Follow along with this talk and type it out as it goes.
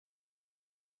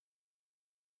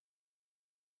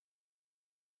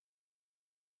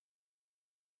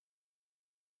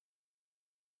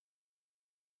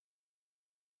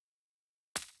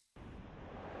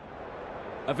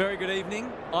A very good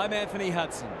evening. I'm Anthony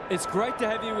Hudson. It's great to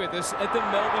have you with us at the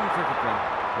Melbourne Cricket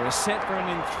Ground. We're set for an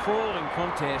enthralling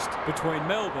contest between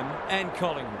Melbourne and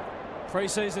Collingwood.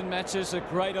 Pre-season matches are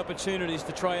great opportunities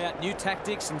to try out new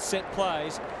tactics and set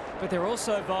plays, but they're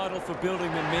also vital for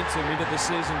building momentum into the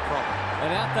season proper.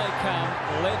 And out they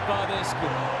come, led by their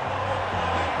skipper.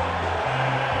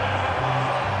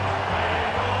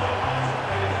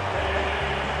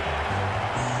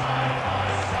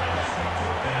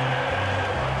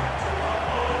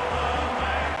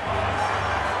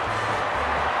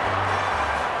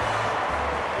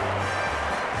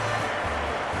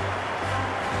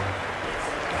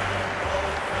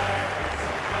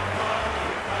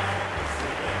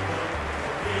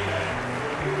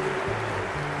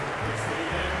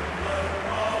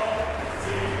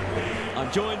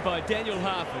 Joined by Daniel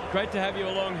Harford. Great to have you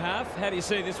along, Harf. How do you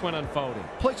see this one unfolding?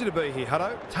 Pleasure to be here,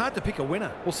 Hutto. It's hard to pick a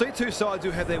winner. We'll see two sides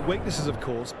who have their weaknesses, of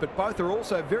course, but both are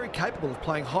also very capable of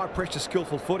playing high-pressure,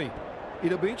 skillful footy.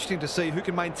 It'll be interesting to see who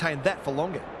can maintain that for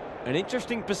longer. An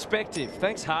interesting perspective.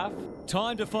 Thanks, Harf.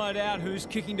 Time to find out who's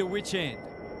kicking to which end.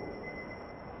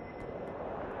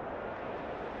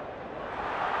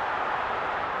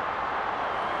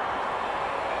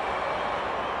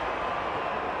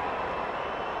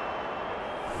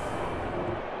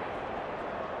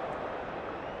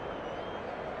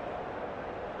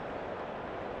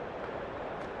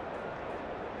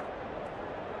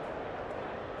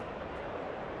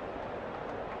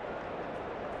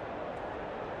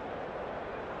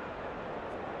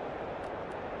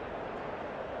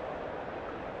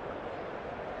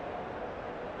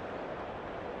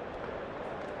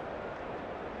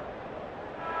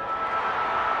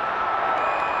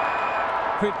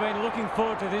 We've been looking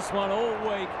forward to this one all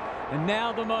week, and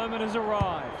now the moment has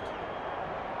arrived.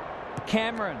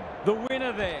 Cameron, the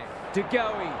winner there. De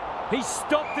Goey, he's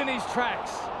stopped in his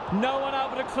tracks. No one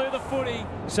able to clear the footy,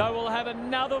 so we'll have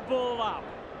another ball up.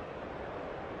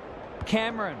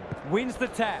 Cameron wins the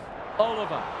tap.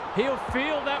 Oliver, he'll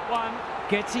feel that one.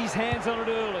 Gets his hands on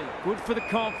it early. Good for the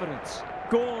confidence.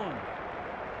 Gawn.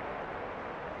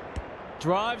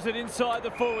 Drives it inside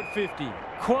the forward 50.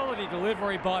 Quality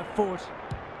delivery by foot.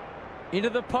 Into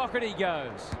the pocket he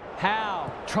goes. Howe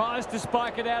tries to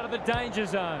spike it out of the danger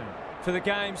zone. For the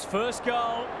game's first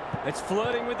goal, it's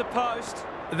flirting with the post.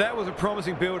 That was a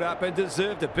promising build-up and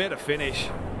deserved a better finish.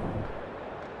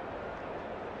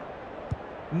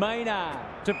 Maynard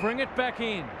to bring it back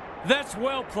in. That's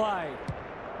well played.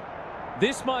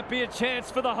 This might be a chance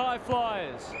for the high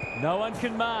flyers. No one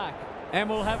can mark, and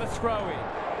we'll have a throw-in.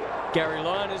 Gary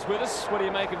Lyon is with us. What do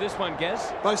you make of this one,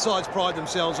 Gaz? Both sides pride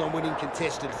themselves on winning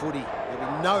contested footy.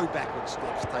 There'll be no backward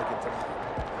steps taken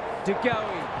tonight. De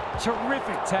Goey,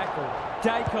 terrific tackle.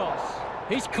 Dacos,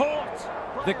 he's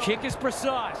caught. The kick is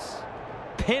precise.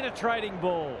 Penetrating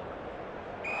ball.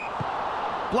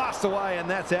 Blast away, and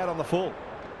that's out on the full.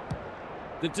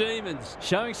 The Demons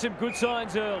showing some good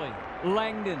signs early.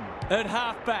 Langdon at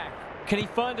half-back. Can he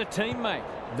find a teammate?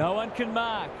 No one can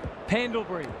mark.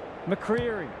 Pendlebury,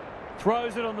 McCreery.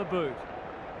 Throws it on the boot.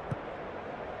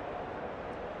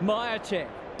 Myercheck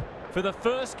for the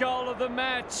first goal of the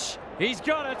match. He's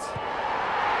got it.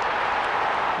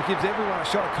 It gives everyone a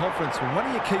shot of confidence when one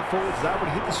of your key forwards is able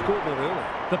to hit the scoreboard early.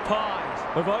 The Pies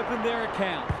have opened their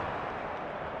account.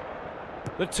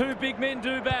 The two big men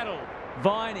do battle.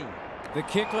 Viney, the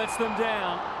kick lets them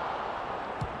down.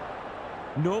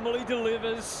 Normally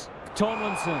delivers.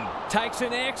 Tomlinson takes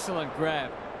an excellent grab.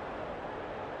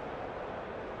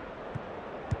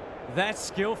 That's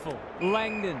skillful.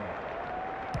 Langdon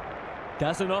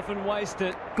doesn't often waste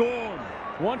it. Gawn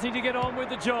wanting to get on with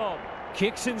the job.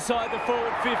 Kicks inside the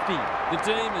forward 50. The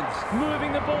Demons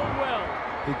moving the ball well.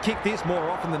 He'd kick this more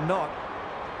often than not.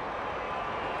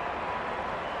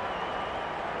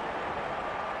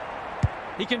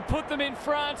 He can put them in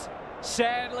front.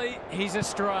 Sadly, he's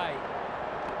astray.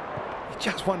 You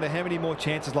just wonder how many more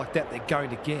chances like that they're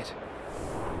going to get.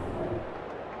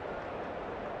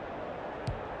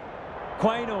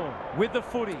 Quaynor with the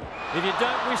footy. If you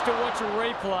don't wish to watch a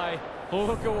replay,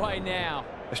 look away now.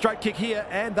 A straight kick here,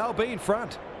 and they'll be in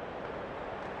front.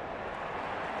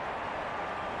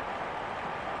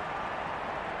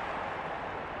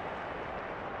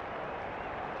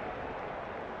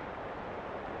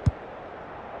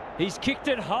 He's kicked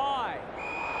it high.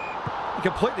 He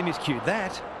completely miscued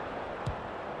that.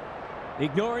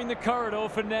 Ignoring the corridor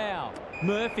for now.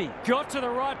 Murphy got to the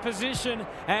right position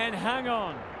and hung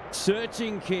on.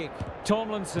 Searching kick.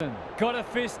 Tomlinson got a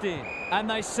fist in, and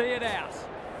they see it out.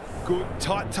 Good,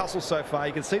 tight tussle so far.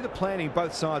 You can see the planning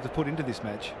both sides have put into this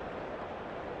match.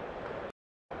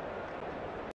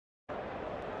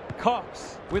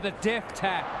 Cox with a deft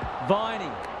tap.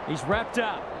 Viney, he's wrapped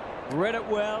up. Read it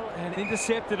well and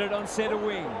intercepted it on centre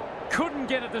wing. Couldn't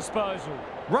get a disposal.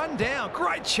 Run down,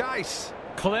 great chase.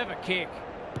 Clever kick.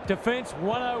 Defence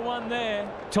 101 there.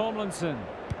 Tomlinson.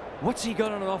 What's he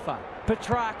got on offer?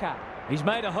 Petrarca. He's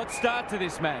made a hot start to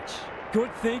this match.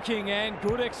 Good thinking and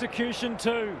good execution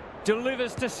too.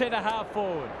 Delivers to centre half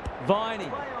forward. Viney.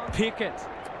 Pickett.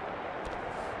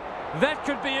 That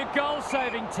could be a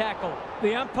goal-saving tackle.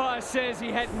 The umpire says he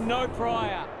had no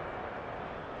prior.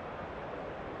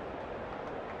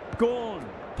 Gawn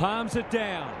palms it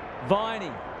down.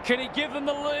 Viney. Can he give them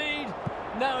the lead?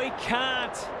 No, he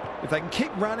can't. If they can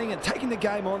keep running and taking the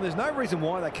game on, there's no reason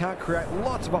why they can't create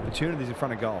lots of opportunities in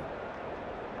front of goal.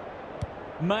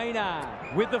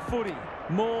 Maynard with the footy.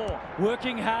 Moore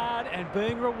working hard and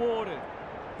being rewarded.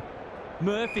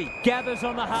 Murphy gathers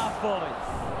on the half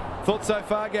volley. Thoughts so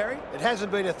far, Gary? It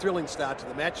hasn't been a thrilling start to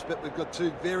the match, but we've got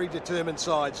two very determined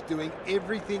sides doing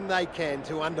everything they can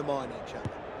to undermine each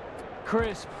other.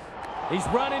 Crisp. He's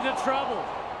run into trouble.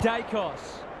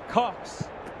 Dacos. Cox.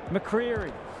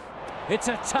 McCreary. It's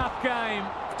a tough game.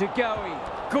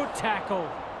 DeGoey. Good tackle.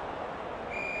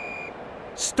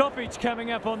 Stoppage coming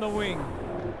up on the wing.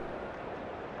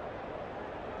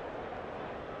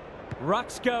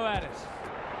 Rucks go at it.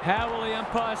 How will the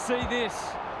umpire see this?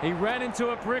 He ran into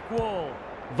a brick wall.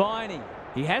 Viney.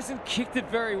 He hasn't kicked it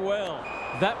very well.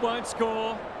 That won't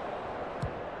score.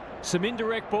 Some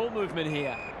indirect ball movement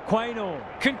here. Quaynor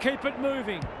can keep it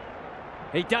moving.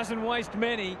 He doesn't waste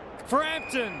many.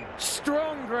 Frampton,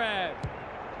 strong grab.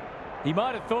 He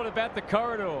might have thought about the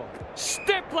corridor.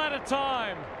 Step ladder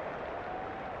time.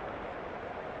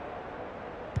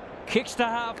 Kicks to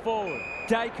half forward.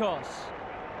 Dacos.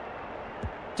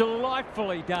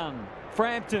 Delightfully done.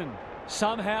 Frampton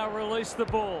somehow released the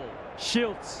ball.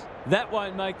 Schiltz. That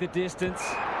won't make the distance.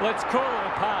 Let's call it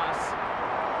a pass.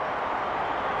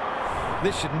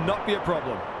 This should not be a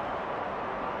problem.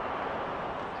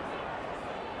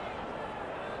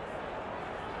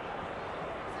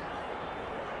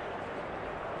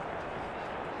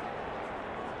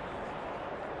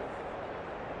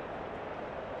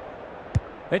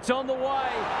 It's on the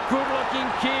way. Good-looking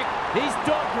kick. He's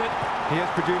dogged it. He has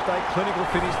produced a clinical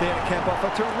finish there to cap off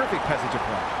a terrific passage of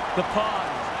play. The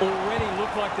Pies already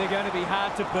look like they're going to be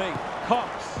hard to beat.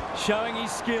 Cox showing his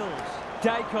skills.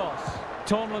 Dacos.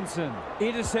 Tomlinson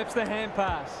intercepts the hand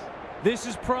pass. This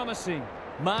is promising.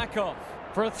 Markov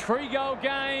for a 3-goal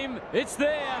game. It's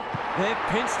there. They've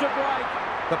pinched a break.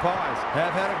 The Pies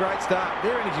have had a great start.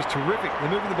 Their energy is terrific.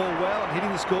 They're moving the ball well and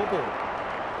hitting the scoreboard.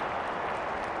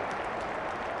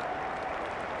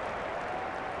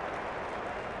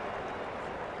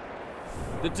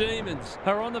 The Demons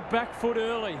are on the back foot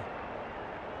early.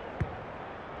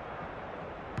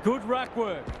 Good ruck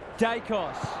work.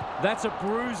 Dacos. That's a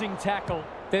bruising tackle.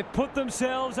 They've put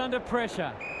themselves under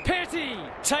pressure. Petty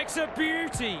takes a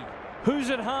beauty.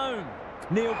 Who's at home?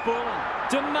 Neil Bullen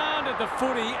demanded the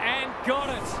footy and got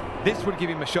it. This would give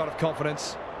him a shot of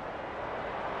confidence.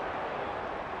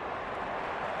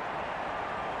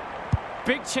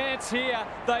 Big chance here.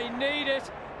 They need it,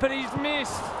 but he's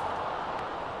missed.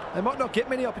 They might not get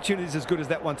many opportunities as good as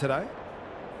that one today.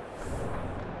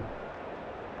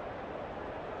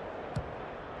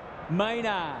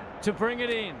 Maynard to bring it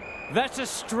in. That's a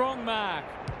strong mark.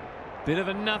 Bit of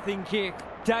a nothing kick.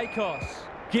 Dacos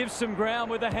gives some ground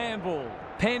with a handball.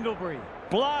 Pendlebury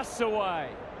blasts away.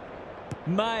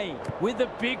 May with the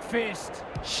big fist.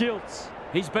 Schiltz.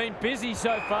 He's been busy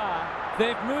so far.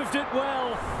 They've moved it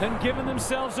well and given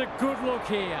themselves a good look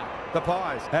here. The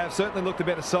Pies have certainly looked a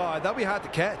better side. They'll be hard to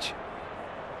catch.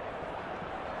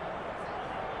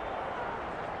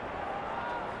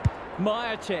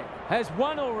 Myercheck has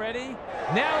one already.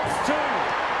 Now it's two.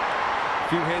 A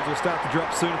few heads will start to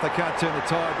drop soon if they can't turn the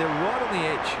tide. They're right on the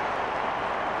edge.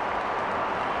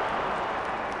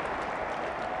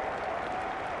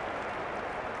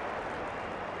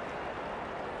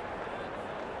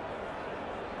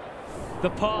 The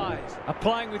Pies are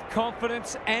playing with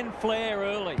confidence and flair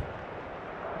early.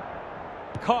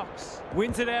 Cox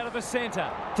wins it out of the centre.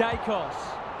 Dacos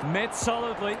met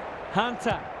solidly.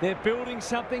 Hunter, they're building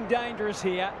something dangerous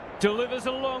here. Delivers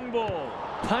a long ball.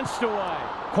 Punched away.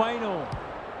 Quaynor.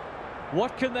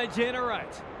 What can they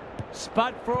generate?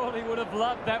 Spud Frawley would have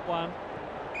loved that one.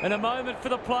 And a moment for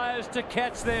the players to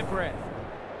catch their breath.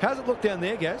 How's it look down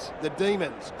there, Gaz? The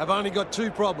Demons have only got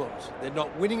two problems. They're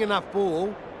not winning enough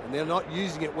ball and they're not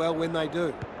using it well when they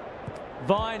do.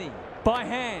 Viney, by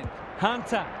hand.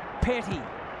 Hunter, Petty.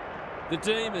 The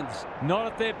Demons not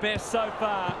at their best so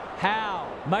far.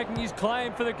 Howe making his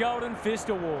claim for the Golden Fist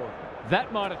Award.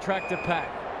 That might attract a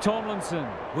pack. Tomlinson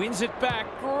wins it back.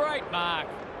 Great mark.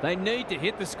 They need to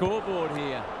hit the scoreboard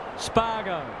here.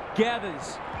 Spargo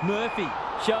gathers. Murphy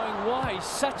showing why he's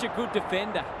such a good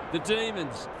defender. The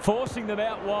Demons forcing them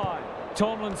out wide.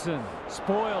 Tomlinson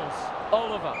spoils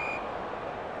Oliver.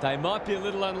 They might be a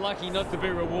little unlucky not to be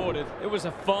rewarded. It was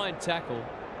a fine tackle.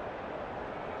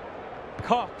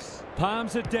 Cox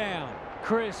palms it down.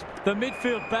 Crisp. The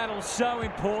midfield battle's so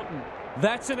important.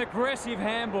 That's an aggressive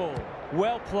handball.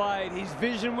 Well played. His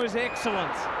vision was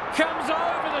excellent. Comes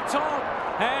over the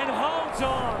top and holds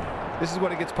on. This is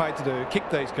what he gets paid to do, kick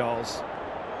these goals.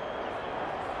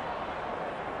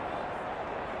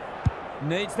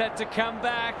 Needs that to come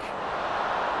back.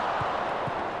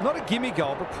 Not a gimme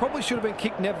goal, but probably should have been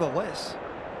kicked nevertheless.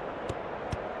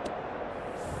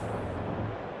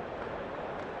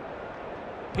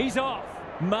 He's off.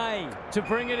 May to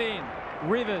bring it in.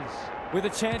 Rivers with a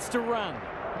chance to run.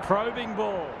 Probing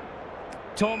ball.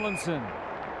 Tomlinson.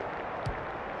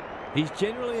 He's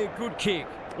generally a good kick.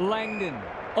 Langdon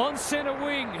on centre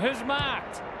wing has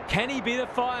marked. Can he be the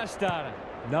fire starter?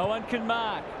 No one can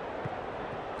mark.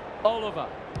 Oliver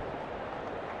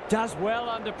does well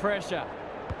under pressure.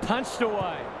 Punched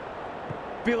away.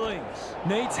 Billings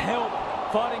needs help.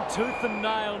 Fighting tooth and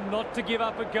nail not to give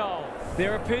up a goal.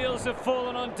 Their appeals have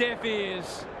fallen on deaf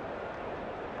ears.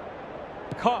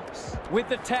 Cox with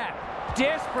the tap.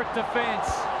 Desperate defence.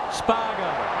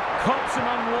 Spargo cops some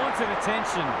unwanted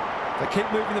attention. They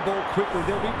keep moving the ball quickly.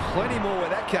 There'll be plenty more where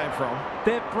that came from.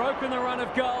 They've broken the run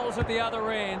of goals at the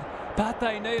other end, but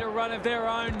they need a run of their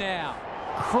own now.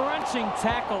 Crunching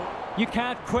tackle. You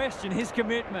can't question his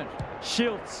commitment.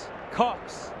 Schiltz.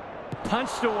 Cox.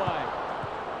 Punched away.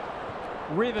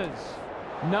 Rivers.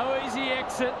 No easy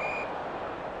exit.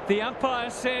 The umpire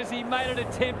says he made an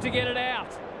attempt to get it out.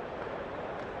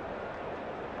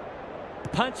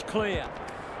 Punch clear.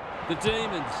 The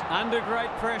Demons under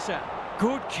great pressure.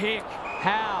 Good kick.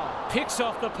 Howe picks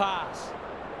off the pass.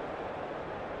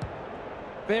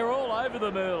 They're all over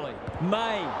them early.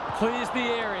 May clears the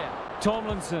area.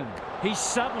 Tomlinson. He's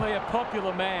suddenly a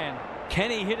popular man. Can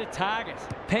he hit a target?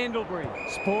 Pendlebury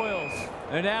spoils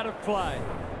and out of play.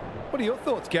 What are your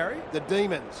thoughts, Gary? The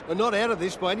Demons are not out of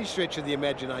this by any stretch of the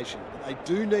imagination. But they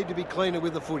do need to be cleaner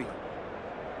with the footy.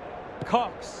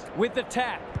 Cox with the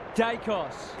tap.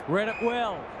 Dacos read it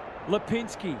well.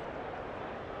 Lipinski.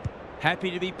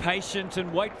 Happy to be patient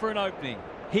and wait for an opening.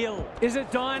 Hill is a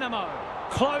dynamo.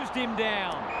 Closed him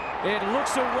down. It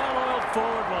looks a well-oiled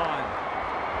forward line.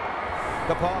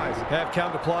 The Pies have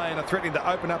come to play and are threatening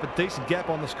to open up a decent gap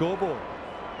on the scoreboard.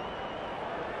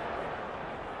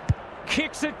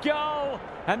 Kicks at goal,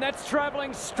 and that's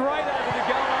travelling straight over the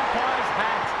goal umpire's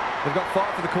hat. They've got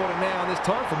 5 for the quarter now, and there's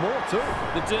time for more too.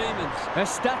 The Demons are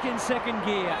stuck in second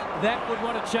gear. That would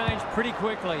want to change pretty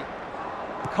quickly.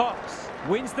 Cox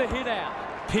wins the hit out.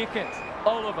 Pickett,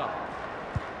 Oliver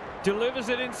delivers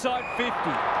it inside 50.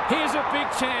 Here's a big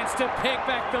chance to peg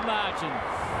back the margin.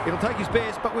 It'll take his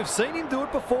best, but we've seen him do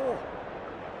it before.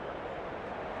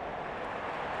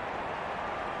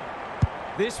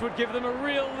 This would give them a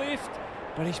real lift,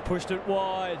 but he's pushed it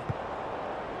wide.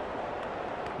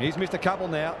 He's missed a couple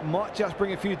now. Might just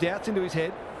bring a few doubts into his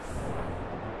head.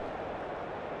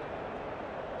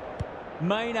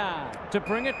 Maynard to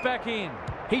bring it back in.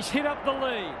 He's hit up the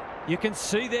lead. You can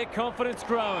see their confidence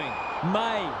growing.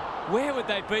 May, where would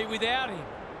they be without him?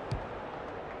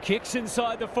 Kicks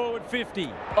inside the forward 50.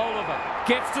 Oliver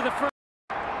gets to the front.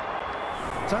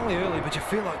 It's only early, but you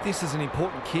feel like this is an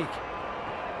important kick.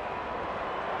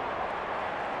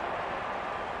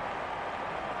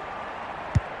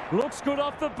 Looks good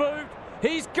off the boot.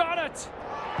 He's got it.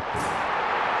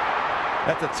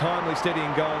 That's a timely,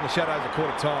 steadying goal in the shadows of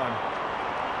quarter time.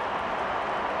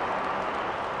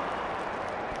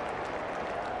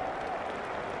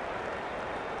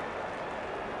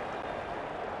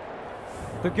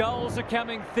 The goals are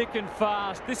coming thick and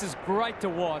fast. This is great to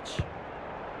watch.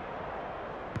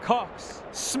 Cox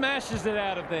smashes it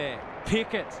out of there.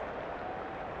 Pickett.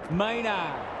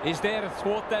 Maynard is there to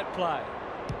thwart that play.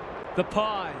 The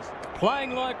Pies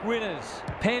playing like winners.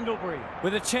 Pendlebury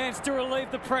with a chance to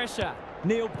relieve the pressure.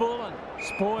 Neil Bullen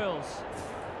spoils.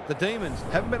 The Demons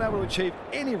haven't been able to achieve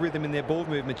any rhythm in their ball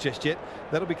movement just yet.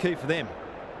 That'll be key for them.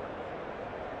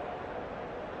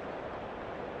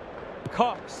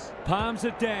 Cox palms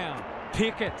it down.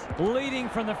 Pickett leading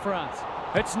from the front.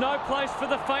 It's no place for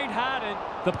the faint-hearted.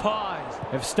 The Pies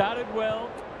have started well.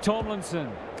 Tomlinson.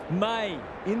 May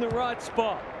in the right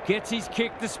spot. Gets his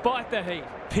kick despite the heat.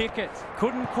 Pickett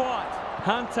couldn't quite.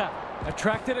 Hunter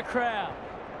attracted a crowd.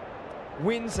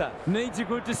 Windsor needs a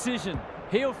good decision.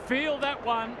 He'll feel that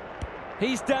one.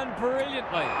 He's done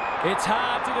brilliantly. It's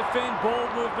hard to defend ball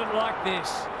movement like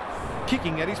this.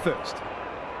 Kicking at his first.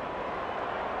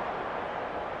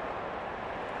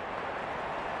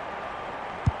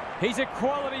 He's a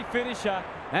quality finisher,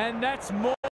 and that's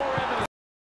more evident.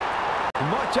 He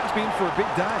might just be in for a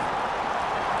big day.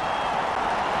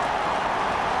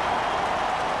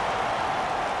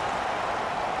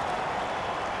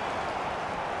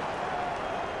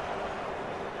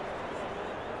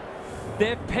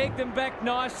 They've pegged them back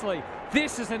nicely.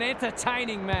 This is an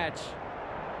entertaining match.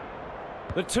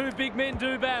 The two big men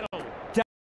do battle.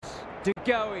 De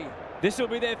Goey. This will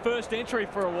be their first entry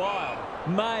for a while.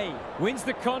 May wins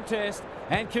the contest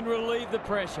and can relieve the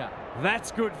pressure.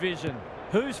 That's good vision.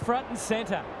 Who's front and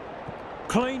centre?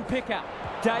 Clean pickup.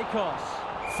 Dacos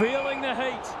feeling the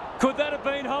heat. Could that have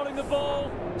been holding the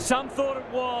ball? Some thought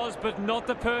it was, but not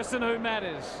the person who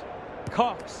matters.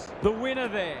 Cox, the winner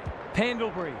there.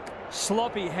 Pendlebury,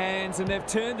 sloppy hands, and they've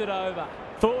turned it over.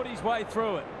 Thought his way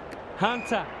through it.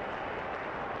 Hunter.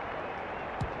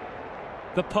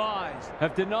 The Pies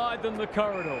have denied them the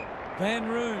corridor. Van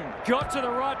Roon got to the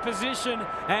right position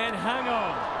and hung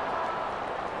on.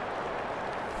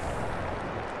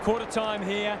 Quarter time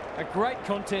here. A great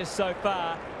contest so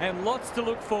far and lots to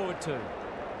look forward to.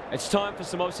 It's time for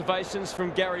some observations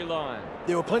from Gary Lyon.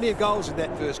 There were plenty of goals in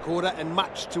that first quarter and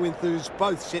much to enthuse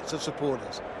both sets of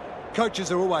supporters.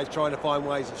 Coaches are always trying to find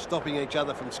ways of stopping each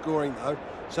other from scoring though,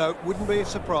 so it wouldn't be a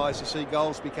surprise to see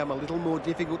goals become a little more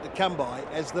difficult to come by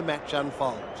as the match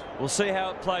unfolds. We'll see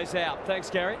how it plays out. Thanks,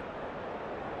 Gary.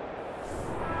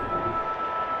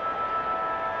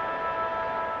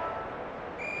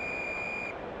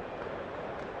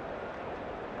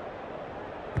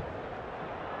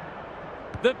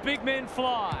 The big men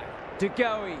fly. De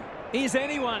Goey. Is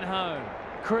anyone home?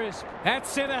 Crisp at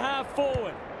centre-half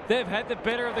forward. They've had the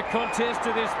better of the contest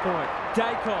to this point.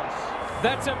 Dacos.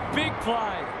 That's a big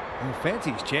play. He'll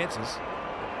fancy his chances.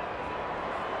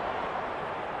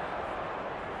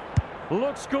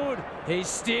 Looks good. He's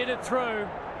steered it through.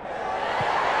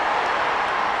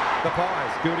 The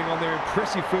Pies, building on their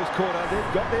impressive first quarter,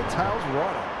 they've got their tails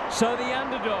right on. So the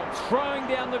underdog throwing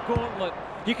down the gauntlet.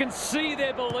 You can see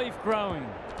their belief growing.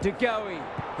 De Goey.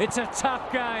 It's a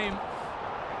tough game.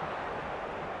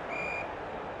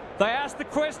 They asked the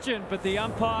question, but the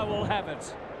umpire will have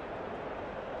it.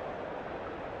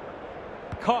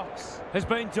 Cox has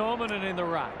been dominant in the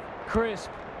ruck. Crisp,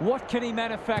 what can he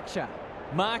manufacture?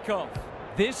 Markov,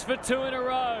 this for two in a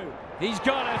row. He's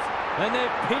got it, and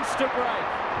they've pinched a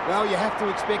break. Well, you have to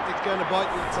expect it's going to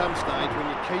bite you at some stage when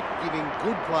you keep giving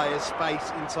good players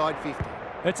space inside 50.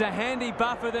 It's a handy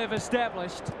buffer they've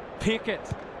established. Pickett,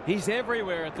 he's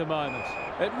everywhere at the moment.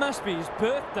 It must be his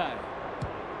birthday.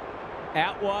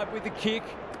 Out wide with the kick,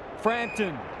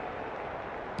 Frampton.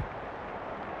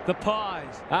 The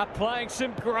Pies are playing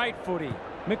some great footy.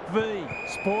 McVie,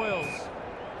 Spoils.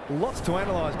 Lots to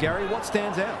analyse, Gary. What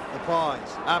stands out? The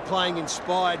Pies are playing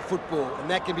inspired football, and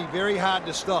that can be very hard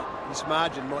to stop. This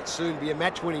margin might soon be a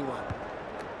match-winning one.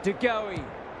 De Goey,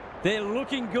 they're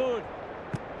looking good.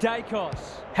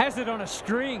 Dacos has it on a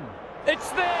string. It's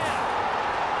there!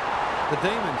 The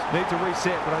Demons need to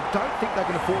reset, but I don't think they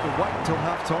can afford to wait until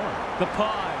half-time. The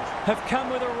Pies have come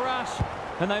with a rush,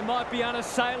 and they might be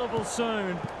unassailable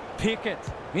soon. Pickett,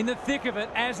 in the thick of it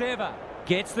as ever,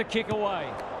 gets the kick away.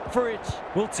 Fritsch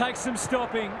will take some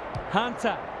stopping.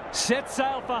 Hunter sets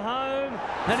sail for home,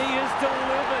 and he has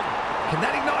delivered. Can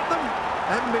that ignite them?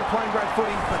 They haven't been playing great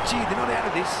footy, but gee, they're not out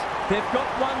of this. They've got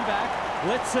one back.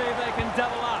 Let's see if they can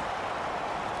double up.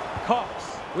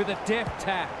 Cox with a deft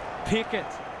tap. Pickett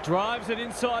drives it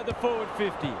inside the forward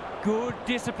 50. Good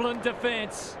disciplined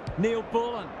defence. Neil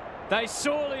Bullen. They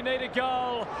sorely need a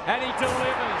goal, and he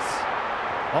delivers.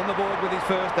 On the board with his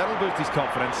first, that'll boost his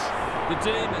confidence. The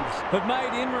Demons have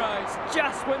made inroads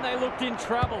just when they looked in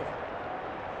trouble.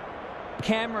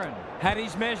 Cameron had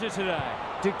his measure today.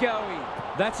 De Goey,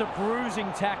 that's a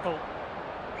bruising tackle.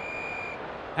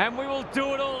 And we will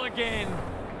do it all again.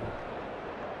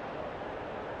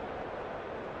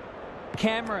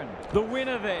 Cameron, the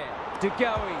winner there. De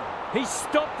Goey, he's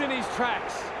stopped in his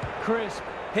tracks. Crisp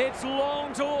heads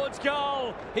long towards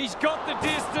goal. He's got the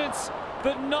distance,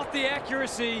 but not the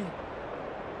accuracy.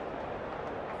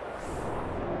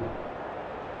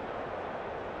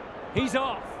 He's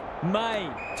off. May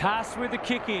tasked with the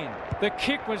kick in. The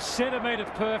kick was centimetre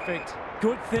perfect.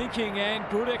 Good thinking and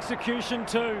good execution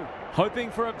too.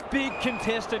 Hoping for a big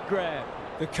contested grab.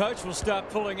 The coach will start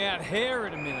pulling out hair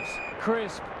in a minute.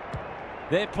 Crisp.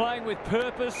 They're playing with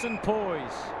purpose and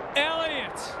poise.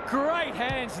 Elliott, great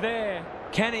hands there.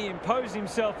 Can he impose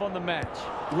himself on the match?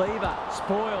 Lever,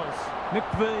 Spoils,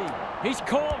 McVie. He's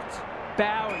caught.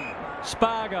 Bowie.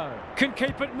 Spargo can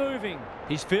keep it moving.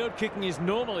 His field kicking is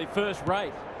normally first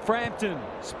rate. Frampton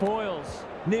spoils.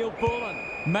 Neil Bullen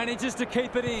manages to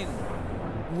keep it in.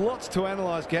 Lots to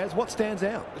analyse, Gaz. What stands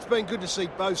out? It's been good to see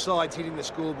both sides hitting the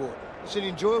scoreboard. It's an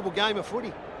enjoyable game of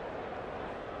footy.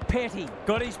 Petty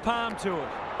got his palm to it.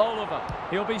 Oliver,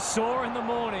 he'll be sore in the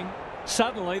morning.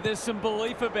 Suddenly there's some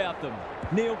belief about them.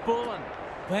 Neil Bullen.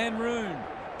 Van Roon.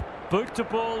 Boot to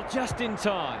ball just in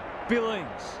time.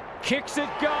 Billings kicks it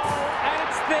goal and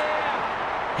it's there.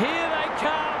 Here they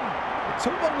come. It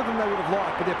took longer than they would have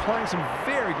liked, but they're playing some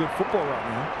very good football right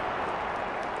now.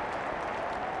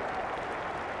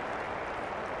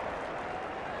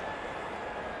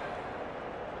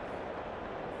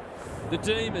 The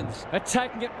Demons are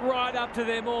taking it right up to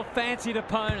their more fancied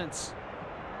opponents.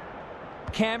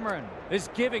 Cameron is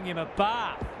giving him a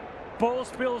bath. Ball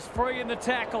spills free in the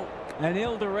tackle. An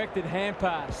ill-directed hand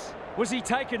pass. Was he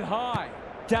taken high?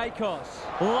 Dacos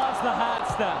loves the hard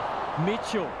stuff.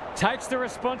 Mitchell takes the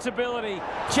responsibility.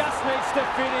 Just needs to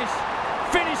finish.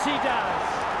 Finish he does.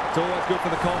 It's always good for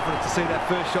the confidence to see that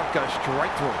first shot go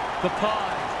straight through. The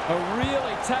Pies are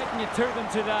really taking it to them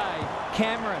today.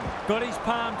 Cameron got his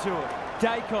palm to it.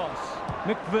 Dacos.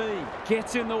 McVie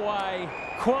gets in the way.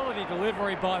 Quality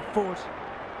delivery by foot.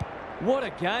 What a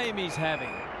game he's having.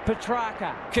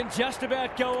 Petrarca can just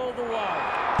about go all the way.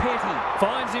 Petty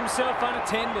finds himself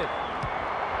unattended.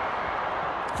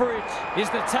 Fritsch is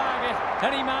the target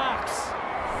and he marks.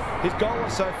 His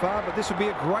goalless so far, but this would be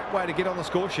a great way to get on the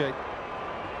score sheet.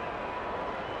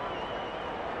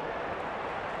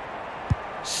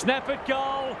 Snap at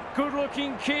goal. Good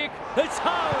looking kick. It's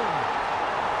home.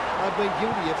 They've been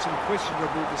guilty of some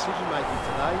questionable decision-making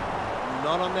today.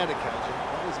 Not on that occasion.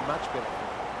 That was much better.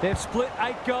 They've split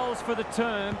 8 goals for the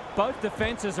term. Both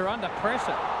defences are under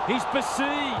pressure. He's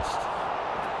besieged.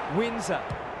 Windsor.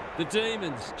 The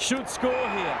Demons should score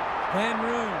here. Van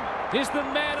Roon is the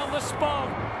man on the spot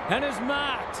and is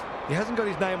marked. He hasn't got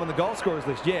his name on the goal scorers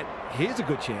list yet. Here's a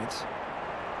good chance.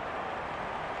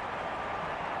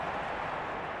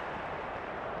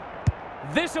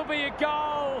 This'll be a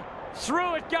goal.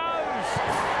 Through it goes.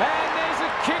 And there's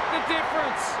a kick the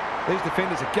difference. These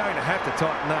defenders are going to have to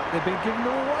tighten up. They've been giving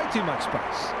them way too much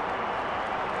space.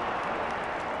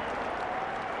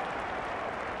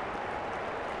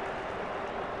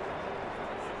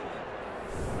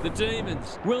 The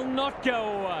Demons will not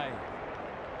go away.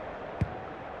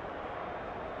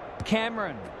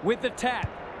 Cameron with the tap.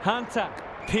 Hunter.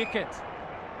 Pickett.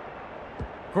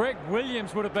 Greg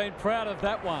Williams would have been proud of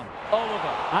that one.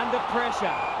 Oliver under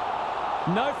pressure.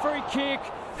 No free kick,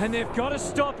 and they've got a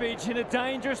stoppage in a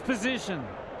dangerous position.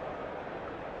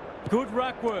 Good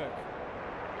ruck work.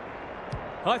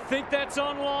 I think that's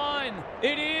online.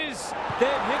 It is.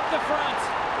 They've hit the front.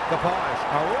 The Pies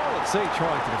are all at sea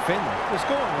trying to defend them. They're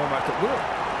scoring almost at will.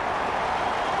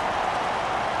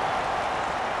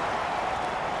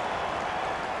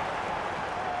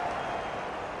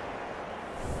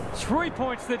 3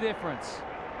 points the difference.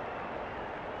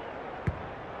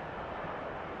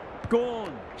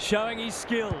 Gawn showing his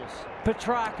skills.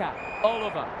 Petrarca.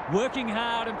 Oliver working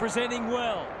hard and presenting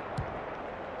well.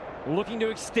 Looking to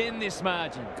extend this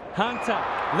margin. Hunter.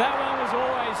 That one was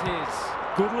always his.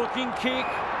 Good looking kick.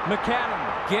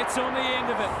 McAdam gets on the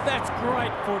end of it. That's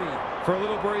great footy. For a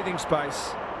little breathing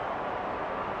space.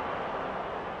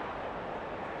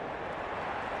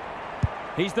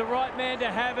 He's the right man to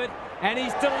have it, and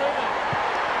he's delivered.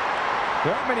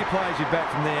 There aren't many players you'd back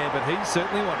from there, but he's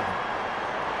certainly one of them.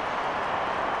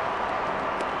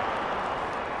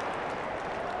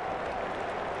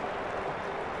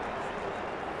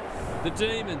 The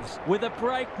Demons with a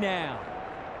break now.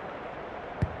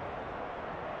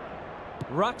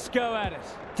 Rucks go at it.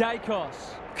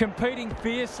 Dacos competing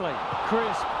fiercely.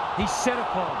 Crisp, he's set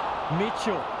upon.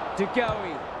 Mitchell,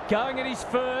 DeGoey going at his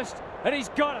first, and he's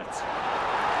got it.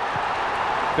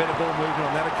 Better ball movement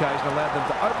on that occasion allowed them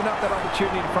to open up that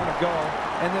opportunity in front of goal,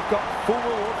 and they've got full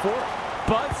reward for it.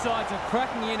 Both sides are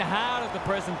cracking in hard at the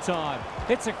present time.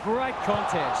 It's a great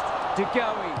contest.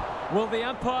 DeGoey, will the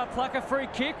umpire pluck a free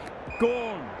kick?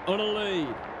 Gawn on a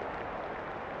lead.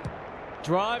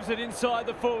 Drives it inside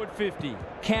the forward 50.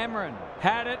 Cameron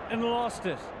had it and lost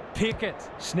it. Pickett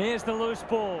snares the loose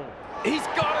ball. He's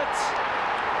got it!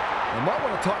 They might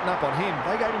want to tighten up on him.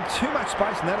 They gave him too much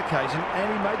space on that occasion,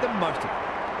 and he made the most of it.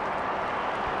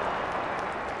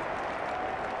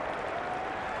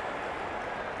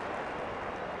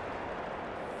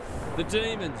 The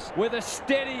Demons with a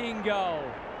steadying goal.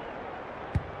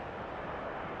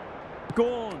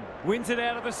 Gawn wins it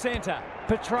out of the centre.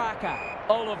 Petrarca.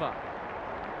 Oliver.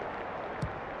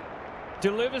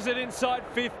 delivers it inside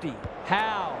 50.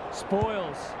 Howe,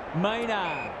 Spoils,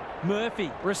 Maynard,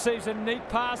 Murphy receives a neat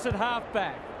pass at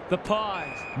halfback. The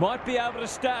Pies might be able to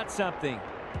start something.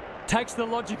 Takes the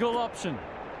logical option.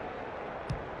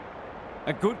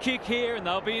 A good kick here and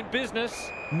they'll be in business.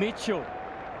 Mitchell.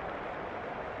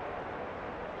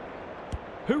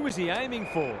 Who was he aiming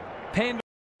for? Pendlebury.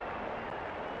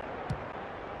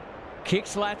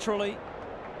 Kicks laterally.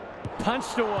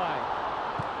 Punched away.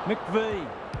 McVie.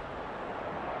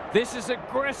 This is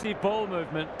aggressive ball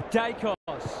movement. Dacos.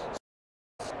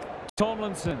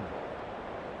 Tomlinson.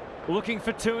 Looking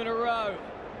for 2 in a row.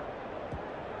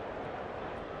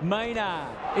 Maynard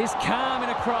is calm in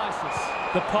a crisis.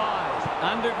 The Pies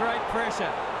under great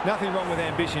pressure. Nothing wrong with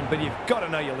ambition, but you've got to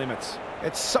know your limits.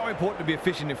 It's so important to be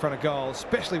efficient in front of goal,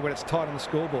 especially when it's tight on the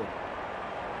scoreboard.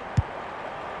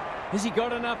 Has he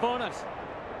got enough on it?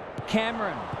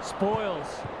 Cameron, Spoils.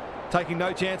 Taking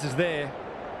no chances there.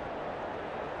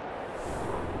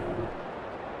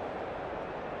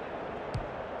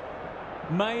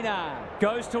 Maynard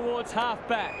goes towards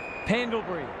halfback.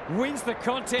 Pendlebury wins the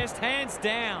contest hands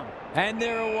down. And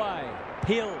they're away.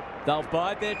 Hill, they'll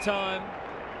bide their time.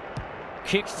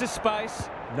 Kicks to space.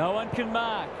 No one can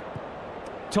mark.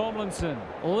 Tomlinson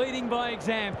leading by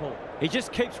example. He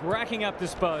just keeps racking up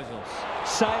disposals.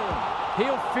 Salem,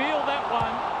 he'll feel that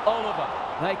one. Oliver,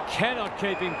 they cannot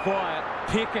keep him quiet.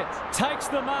 Pickett takes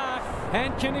the mark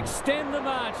and can extend the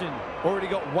margin. Already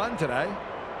got one today.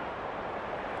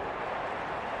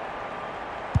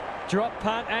 Drop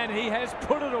punt and he has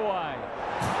put it away.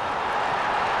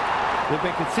 They've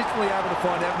been consistently able to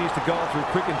find avenues to goal through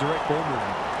quick and direct ball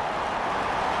movement.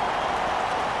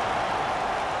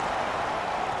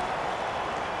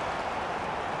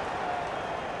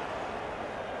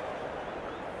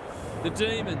 The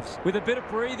Demons with a bit of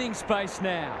breathing space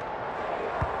now.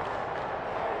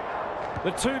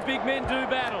 The 2 big men do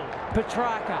battle.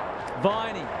 Petrarca,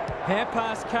 Viney, hand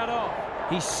pass cut off.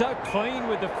 He's so clean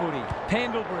with the footy.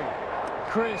 Pendlebury,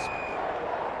 Crisp.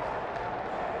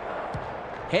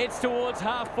 Heads towards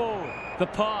half forward. The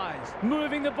Pies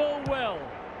moving the ball well.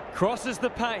 Crosses the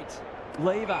paint.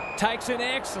 Lever takes an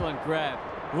excellent grab.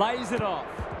 Lays it off.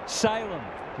 Salem,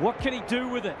 what can he do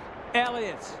with it?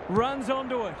 Elliott runs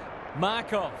onto it.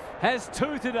 Markov has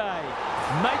 2 today.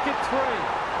 Make it 3.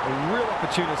 A real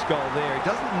opportunist goal there. He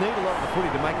doesn't need a lot of the footy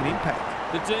to make an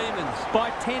impact. The Demons by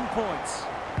 10 points.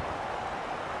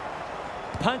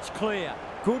 Punch clear.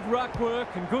 Good ruck work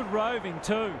and good roving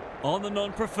too. On the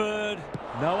non-preferred.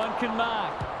 No one can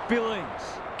mark. Billings.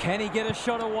 Can he get a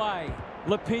shot away?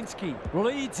 Lipinski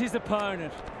leads his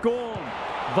opponent. Gorn.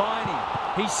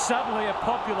 Viney. He's suddenly a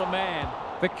popular man.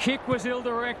 The kick was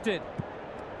ill-directed.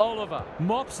 Oliver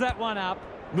mops that one up,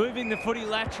 moving the footy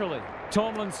laterally.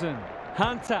 Tomlinson.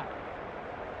 Hunter.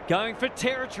 Going for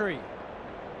territory.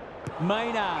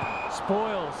 Maynard.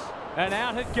 Spoils. And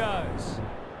out it goes.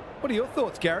 What are your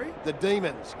thoughts, Gary? The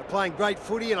Demons are playing great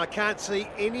footy and I can't see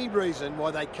any reason why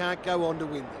they can't go on to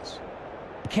win this.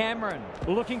 Cameron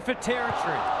looking for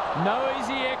territory. No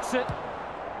easy exit.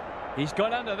 He's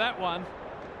got under that one.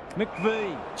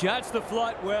 McVie judged the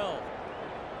flight well.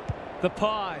 The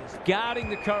Pies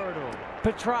guarding the corridor.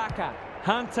 Petrarca.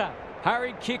 Hunter.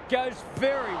 Hurried kick goes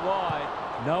very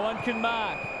wide. No one can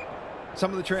mark. Some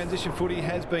of the transition footy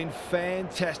has been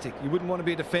fantastic. You wouldn't want to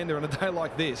be a defender on a day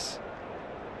like this.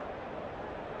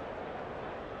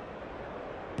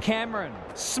 Cameron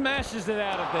smashes it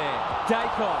out of there.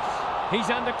 Dacos, he's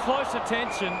under close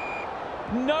attention.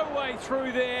 No way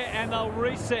through there and they'll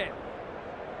reset.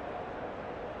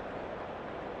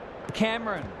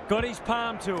 Cameron got his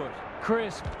palm to it.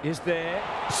 Crisp is there.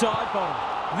 Side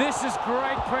bottom. This is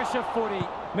great pressure footy.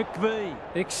 McVie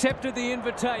accepted the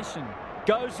invitation.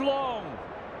 Goes long.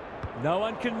 No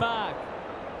one can mark.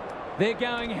 They're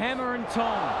going hammer and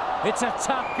tong. It's a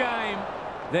tough game.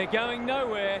 They're going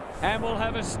nowhere and we'll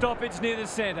have a stoppage near the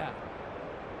centre.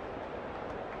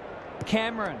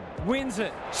 Cameron wins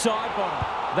it. Side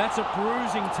bottom. That's a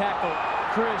bruising tackle.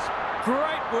 Crisp.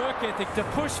 Great work ethic to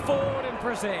push forward and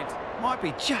present. Might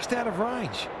be just out of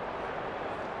range.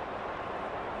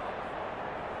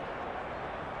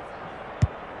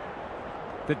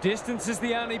 The distance is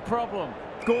the only problem.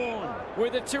 Gorn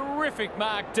with a terrific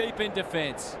mark deep in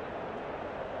defence.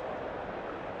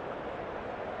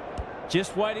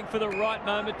 Just waiting for the right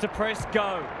moment to press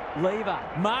go. Lever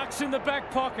marks in the back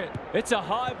pocket. It's a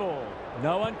high ball.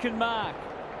 No one can mark.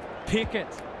 Pickett.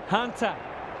 Hunter.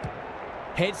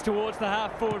 Heads towards the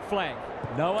half forward flank.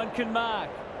 No one can mark.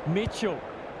 Mitchell.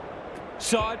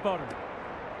 Side bottom.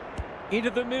 Into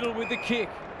the middle with the kick.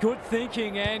 Good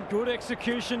thinking and good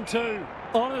execution too.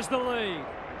 Honours the lead.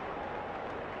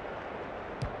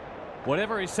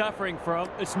 Whatever he's suffering from,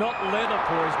 it's not leather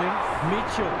poisoning.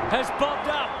 Mitchell has bobbed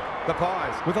up. The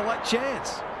Pies with a late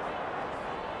chance.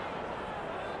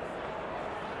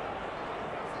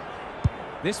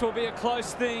 This will be a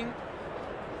close thing.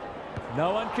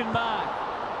 No one can mark.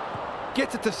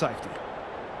 Gets it to safety.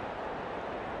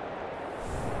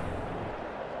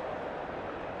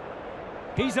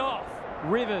 He's off.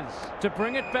 Rivers to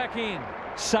bring it back in.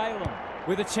 Salem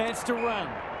with a chance to run.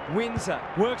 Windsor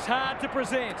works hard to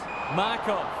present.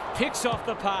 Markov picks off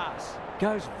the pass.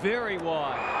 Goes very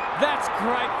wide. That's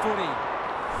great footy.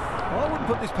 I wouldn't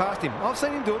put this past him. I've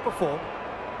seen him do it before.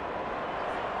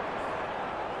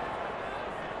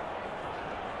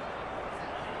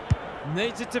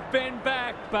 Needs it to bend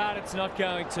back, but it's not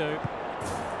going to.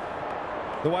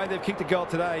 The way they've kicked a goal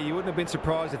today, you wouldn't have been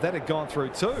surprised if that had gone through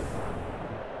too.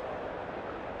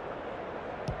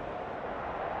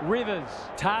 Rivers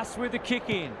tasked with the kick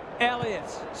in. Elliott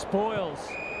spoils.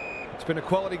 It's been a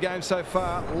quality game so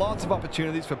far. Lots of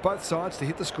opportunities for both sides to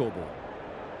hit the scoreboard.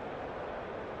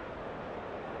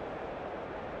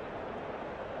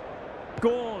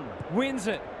 Gawn wins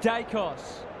it.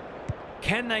 Dacos.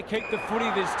 Can they keep the footy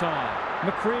this time?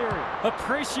 McCreary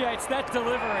appreciates that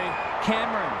delivery.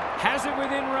 Cameron has it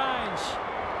within range.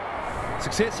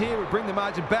 Success here would bring the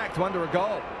margin back to under a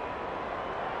goal.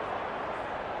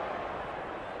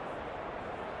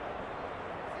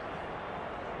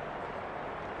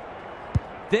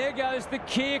 There goes the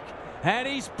kick, and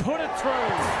he's put it through.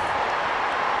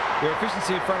 Their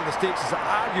efficiency in front of the sticks has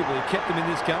arguably kept them in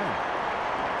this game.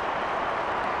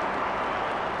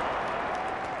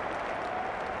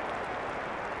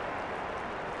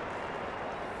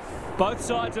 Both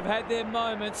sides have had their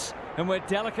moments, and we're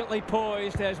delicately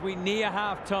poised as we near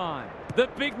half-time. The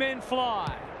big men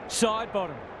fly. Side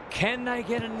bottom. Can they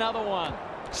get another one?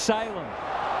 Salem.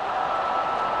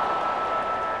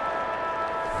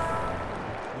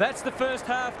 That's the first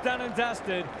half done and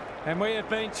dusted, and we have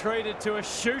been treated to a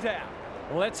shootout.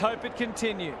 Let's hope it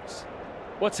continues.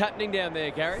 What's happening down there,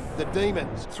 Gary? The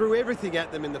Demons threw everything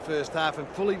at them in the first half and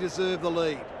fully deserved the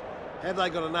lead. Have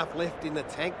they got enough left in the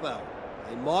tank, though?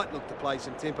 They might look to play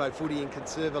some tempo footy and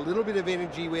conserve a little bit of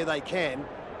energy where they can,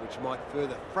 which might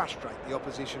further frustrate the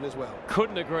opposition as well.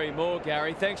 Couldn't agree more,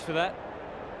 Gary. Thanks for that.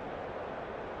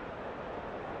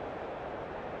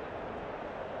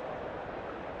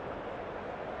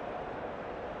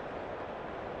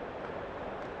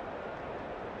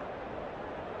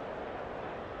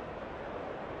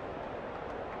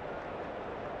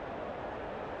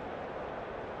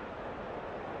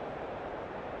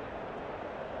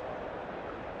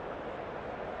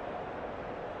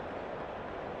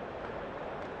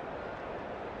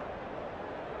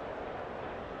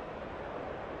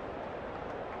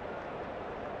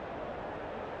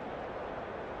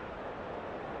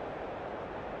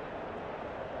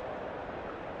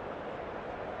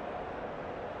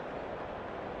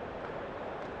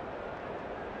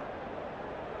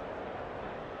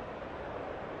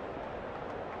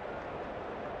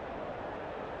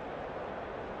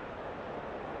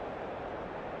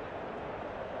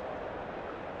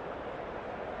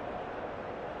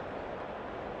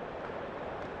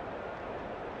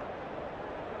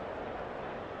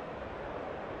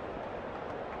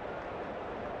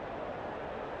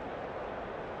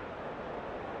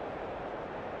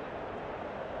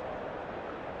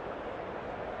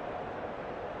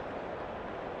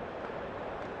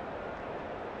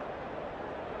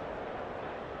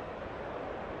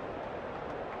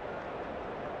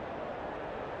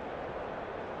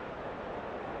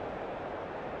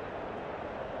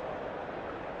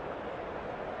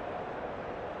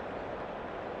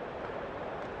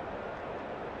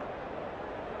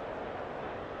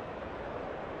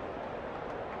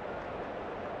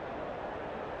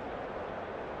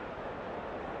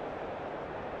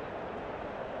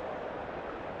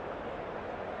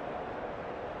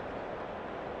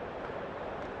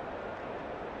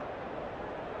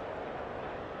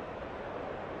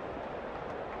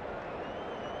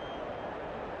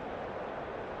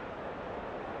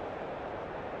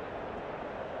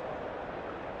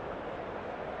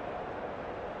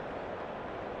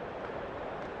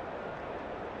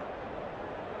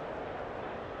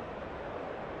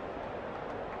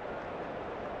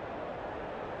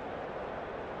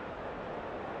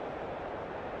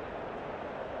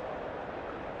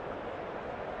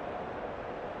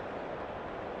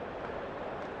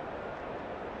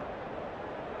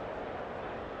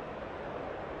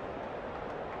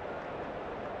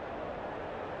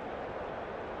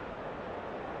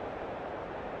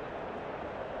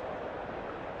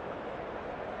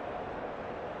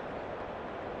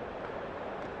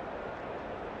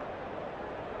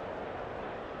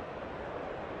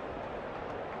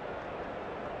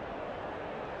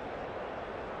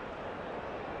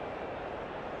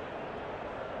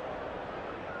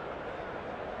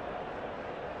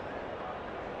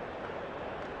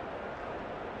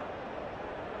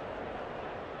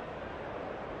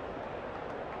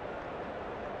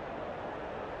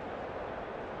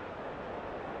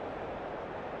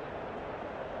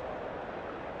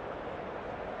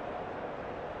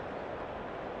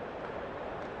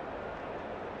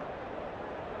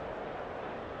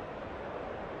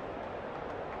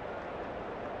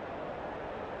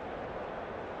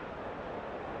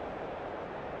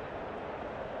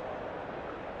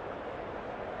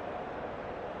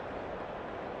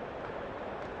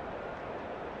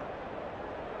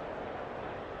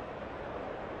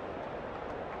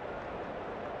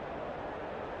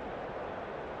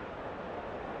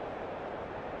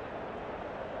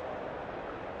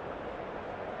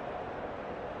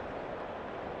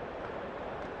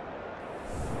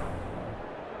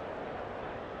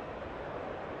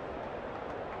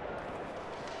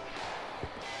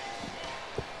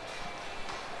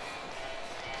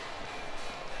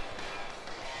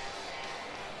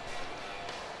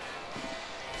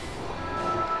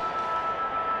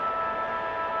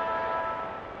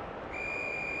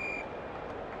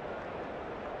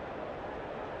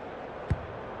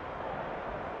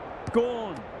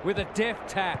 Gorn with a deft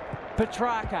tap.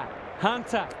 Petrarca.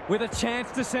 Hunter with a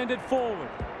chance to send it forward.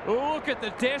 Look at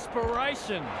the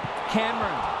desperation.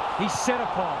 Cameron. He's set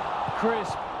upon.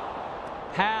 Crisp.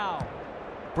 Howe.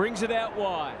 Brings it out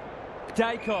wide.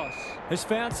 Dacos has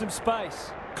found some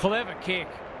space. Clever kick.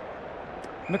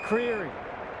 McCreary.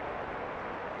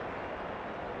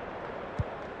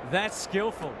 That's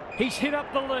skillful. He's hit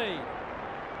up the lead.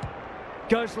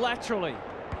 Goes laterally.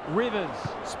 Rivers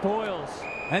spoils.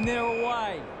 And they're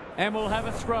away. And we'll have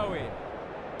a throw in.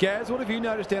 Gaz, what have you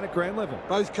noticed down at ground level?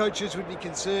 Both coaches would be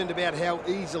concerned about how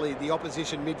easily the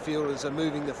opposition midfielders are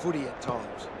moving the footy at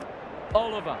times.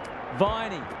 Oliver.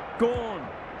 Viney. Gorn.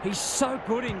 He's so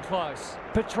good in close.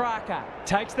 Petrarca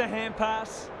takes the hand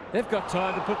pass. They've got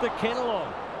time to put the kettle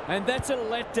on. And that's a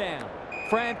letdown.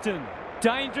 Frampton.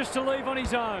 Dangerous to leave on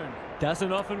his own.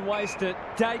 Doesn't often waste it.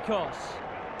 Dacos.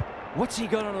 What's he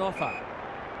got on offer?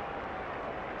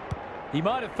 He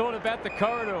might have thought about the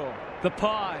corridor. The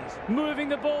Pies moving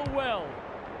the ball well.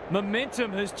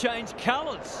 Momentum has changed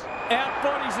colours.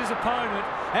 Outbodies his opponent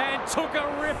and took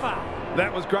a ripper.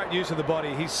 That was great use of the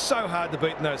body. He's so hard to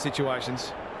beat in those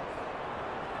situations.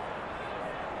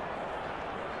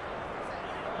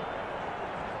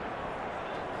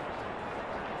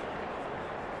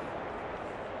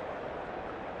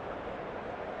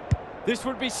 This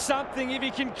would be something if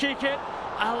he can kick it.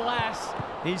 Alas,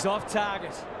 he's off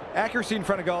target. Accuracy in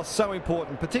front of goal is so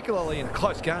important, particularly in a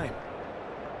close game.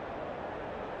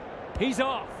 He's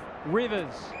off.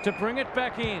 Rivers to bring it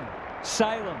back in.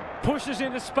 Salem pushes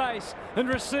into space and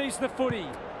receives the footy.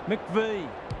 McVie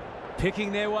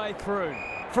picking their way through.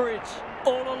 Fritsch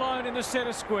all alone in the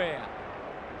centre square.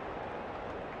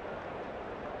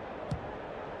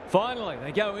 Finally,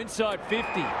 they go inside 50.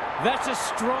 That's a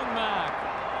strong mark.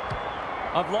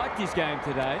 I've liked his game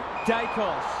today.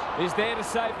 Dacos is there to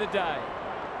save the day.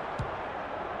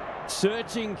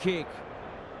 Searching kick.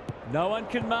 No one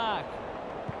can mark.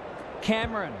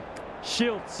 Cameron.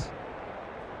 Schiltz.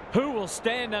 Who will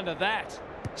stand under that?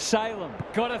 Salem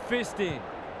got a fist in.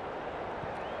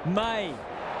 May.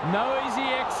 No easy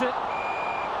exit.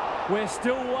 We're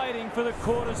still waiting for the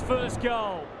quarter's first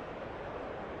goal.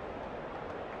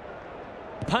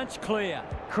 Punch clear.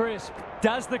 Crisp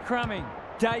does the crumbing.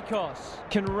 Dacos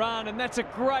can run, and that's a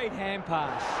great hand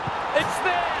pass. It's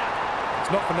there! It's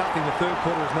not for nothing the third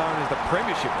quarter is known as the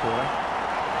Premiership quarter.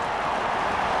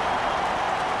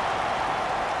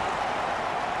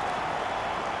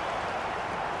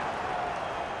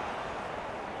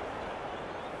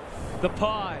 The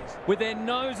Pies with their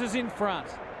noses in front.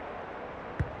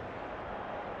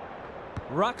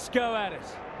 Rucks go at it.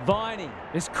 Viney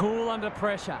is cool under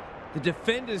pressure. The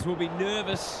defenders will be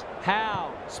nervous.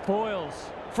 Howe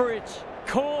spoils. Fritsch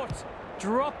caught.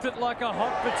 Dropped it like a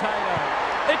hot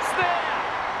potato. It's there!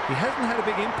 He hasn't had a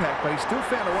big impact, but he's still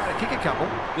found a way to kick a couple.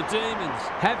 The Demons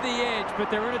have the edge, but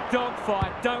they're in a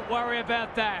dogfight. Don't worry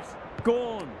about that.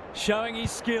 Gorn showing his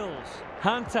skills.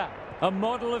 Hunter, a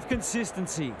model of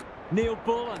consistency. Neil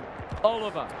Bullen.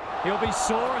 Oliver. He'll be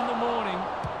sore in the morning.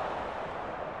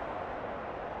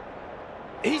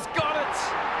 He's got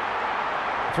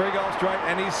it! 3 goals straight,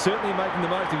 and he's certainly making the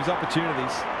most of his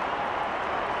opportunities.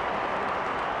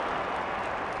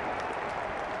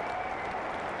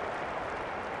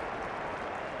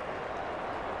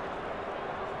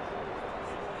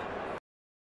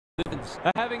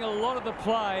 Are having a lot of the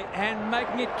play and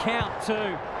making it count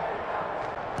too.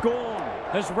 Gorn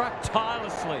has rucked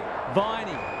tirelessly.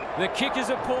 Viney, the kick is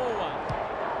a poor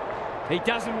one. He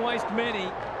doesn't waste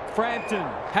many. Frampton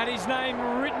had his name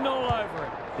written all over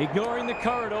it. Ignoring the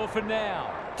corridor for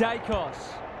now. Dacos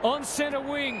on centre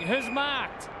wing has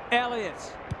marked.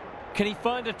 Elliott. Can he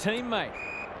find a teammate?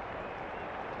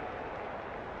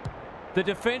 The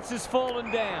defence has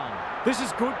fallen down. This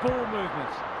is good ball movement.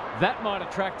 That might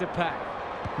attract a pack.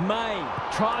 May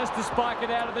tries to spike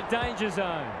it out of the danger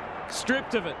zone.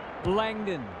 Stripped of it.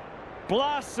 Langdon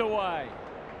blasts away.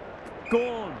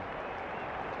 Gorn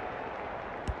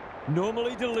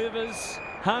normally delivers.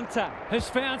 Hunter has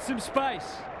found some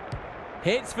space.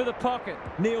 Heads for the pocket.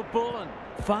 Neil Bullen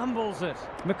fumbles it.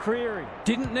 McCreary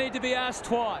didn't need to be asked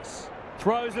twice.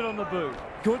 Throws it on the boot.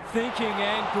 Good thinking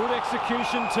and good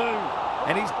execution too.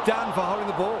 And he's done for holding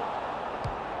the ball.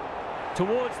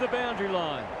 Towards the boundary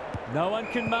line. No one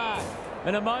can mark.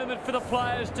 And a moment for the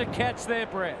players to catch their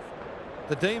breath.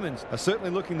 The Demons are certainly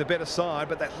looking the better side,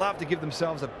 but they'd love to give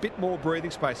themselves a bit more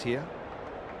breathing space here.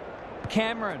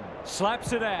 Cameron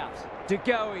slaps it out. De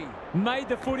Goey made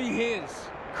the footy his.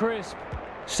 Crisp.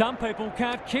 Some people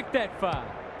can't kick that far.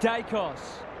 Dacos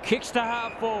kicks to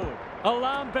half forward.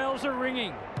 Alarm bells are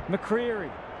ringing.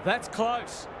 McCreary. That's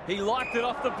close. He liked it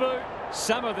off the boot.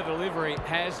 Some of the delivery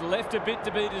has left a bit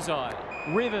to be desired.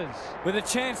 Rivers with a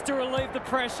chance to relieve the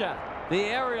pressure. The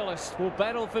aerialist will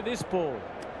battle for this ball.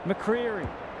 McCreary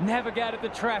navigated the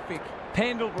traffic.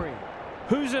 Pendlebury,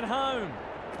 who's at home?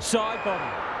 Side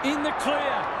bottom, in the clear,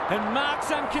 and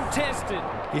marks uncontested.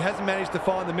 He hasn't managed to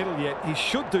find the middle yet. He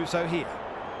should do so here.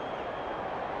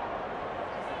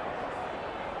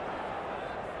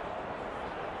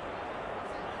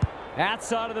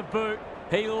 Outside of the boot,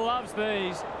 he loves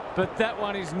these, but that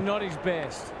one is not his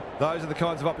best. Those are the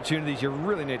kinds of opportunities you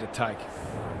really need to take.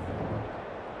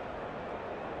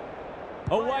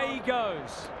 Away he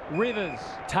goes. Rivers,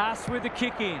 tasked with the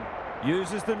kick in,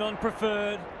 uses the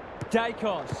non-preferred.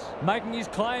 Dacos, making his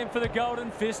claim for the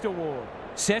Golden Fist Award.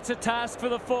 Sets a task for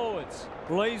the forwards,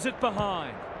 leaves it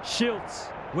behind. Schiltz,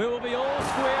 we will be all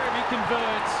square if he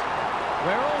converts.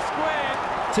 We're all square.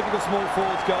 Typical small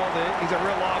forwards goal there. He's a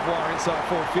real live wire inside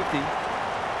 450.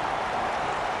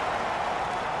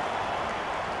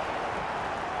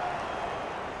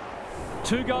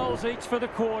 Two goals each for the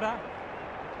quarter.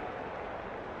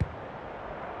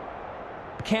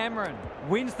 Cameron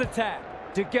wins the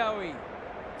tap. De Goey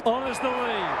honours the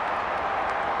lead.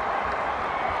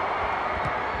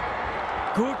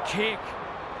 Good kick.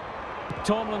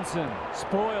 Tomlinson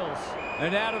spoils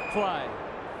and out of play.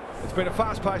 It's been a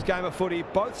fast-paced game of footy.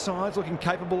 Both sides looking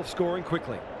capable of scoring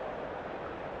quickly.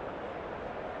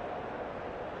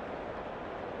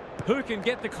 Who can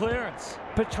get the clearance?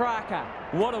 Petrarca.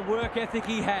 What a work ethic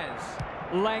he has.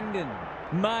 Langdon.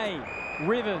 May.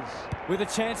 Rivers with a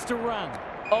chance to run.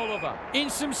 Oliver in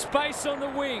some space on the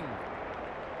wing.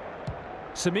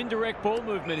 Some indirect ball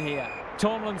movement here.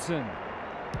 Tomlinson.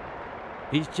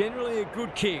 He's generally a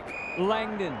good kick.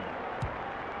 Langdon.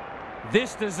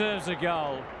 This deserves a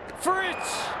goal.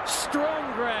 Fritz!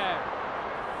 Strong grab.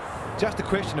 Just a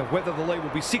question of whether the lead will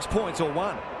be 6 points or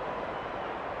 1.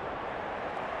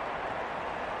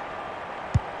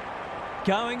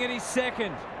 Going at his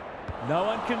second. No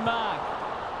one can mark.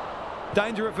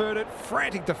 Danger averted.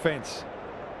 Frantic defence.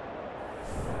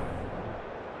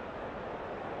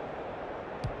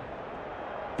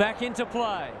 Back into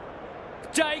play.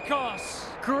 Dacos.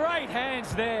 Great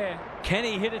hands there. Can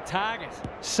he hit a target?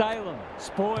 Salem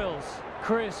spoils.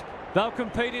 Crisp. They'll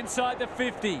compete inside the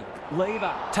 50.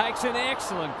 Lever takes an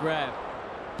excellent grab.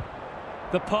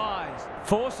 The Pies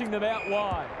forcing them out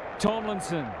wide.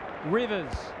 Tomlinson.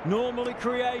 Rivers. Normally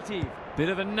creative. Bit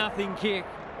of a nothing kick.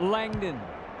 Langdon.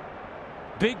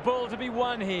 Big ball to be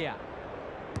won here.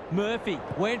 Murphy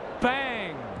went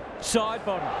bang. Side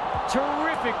bottom.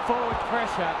 Terrific forward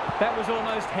pressure. That was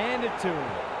almost handed to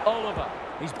him. Oliver.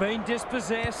 He's been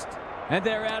dispossessed and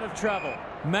they're out of trouble.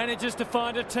 Manages to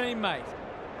find a teammate.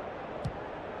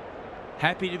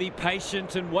 Happy to be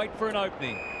patient and wait for an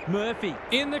opening. Murphy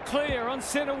in the clear on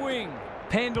centre wing.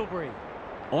 Pendlebury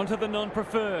onto the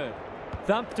non-preferred.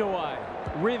 Thumped away.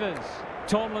 Rivers.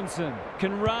 Tomlinson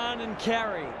can run and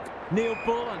carry. Neil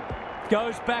Bullen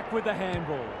goes back with the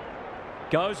handball.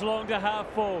 Goes long to half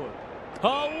forward.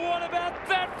 Oh, what about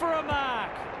that for a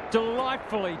mark?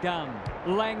 Delightfully done.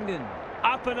 Langdon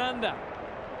up and under.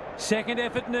 Second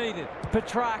effort needed.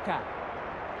 Petrarca.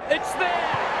 It's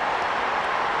there!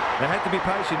 They had to be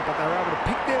patient, but they were able to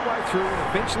pick their way through and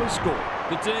eventually score.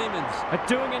 The Demons are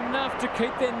doing enough to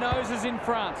keep their noses in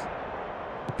front.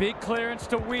 Big clearance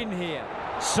to win here.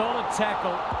 Solid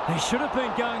tackle. They should have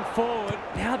been going forward.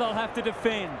 Now they'll have to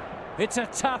defend. It's a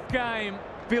tough game.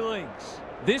 Billings.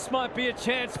 This might be a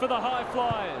chance for the high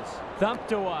flyers.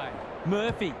 Thumped away.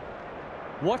 Murphy.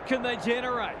 What can they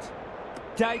generate?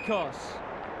 Dacos.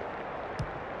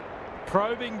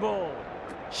 Probing ball.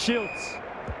 Schiltz.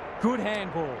 Good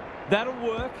handball. That'll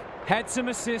work. Had some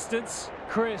assistance.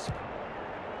 Crisp.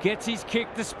 Gets his kick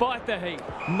despite the heat.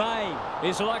 May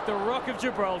is like the Rock of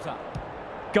Gibraltar.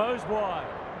 Goes wide.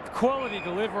 Quality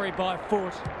delivery by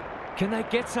foot. Can they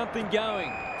get something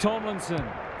going? Tomlinson.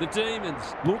 The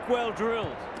Demons look well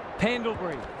drilled.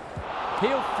 Pendlebury.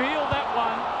 He'll feel that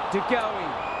one. De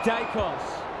Goey.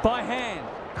 Dacos. By hand.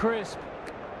 Crisp.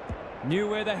 Knew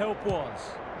where the help was.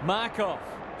 Markov.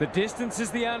 The distance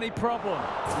is the only problem.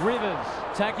 Rivers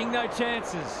taking no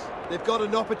chances. They've got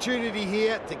an opportunity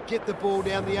here to get the ball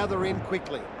down the other end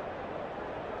quickly.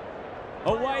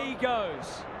 Away he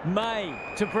goes. May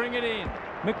to bring it in.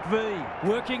 McVie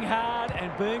working hard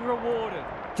and being rewarded.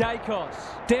 Dacos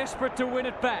desperate to win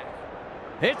it back.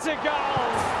 It's a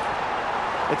goal.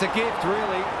 It's a gift,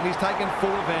 really, and he's taken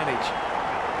full advantage.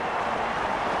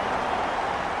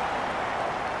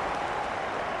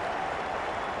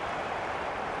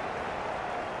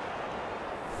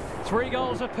 Three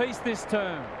goals apiece this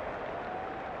term.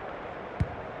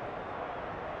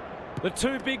 The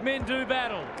two big men do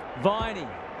battle. Viney,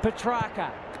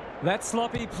 Petrarca. That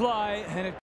sloppy play and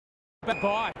it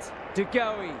bite. De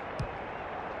Goey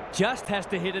just has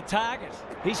to hit a target.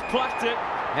 He's plucked it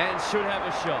and should have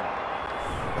a shot.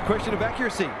 A question of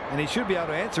accuracy, and he should be able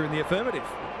to answer in the affirmative.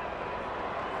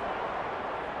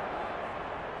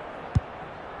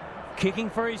 Kicking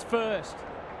for his first.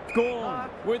 Gawn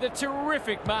with a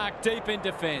terrific mark deep in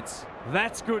defence.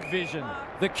 That's good vision.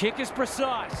 The kick is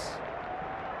precise.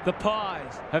 The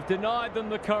Pies have denied them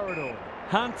the corridor.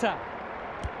 Hunter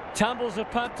tumbles a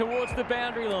punt towards the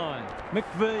boundary line.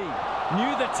 McVie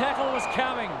knew the tackle was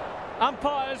coming.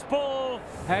 Umpire's ball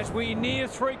as we near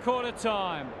three-quarter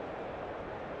time.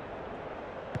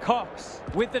 Cox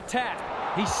with the tap.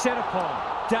 He's set upon.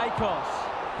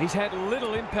 Dacos. He's had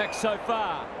little impact so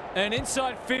far. And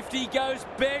inside 50 goes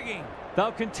begging.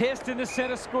 They'll contest in the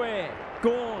centre square.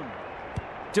 Gawn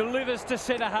delivers to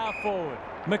centre half forward.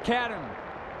 McAdam.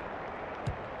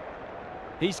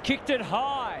 He's kicked it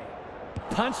high.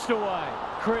 Punched away.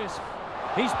 Crisp.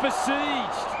 He's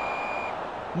besieged.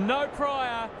 No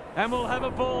prior, and we'll have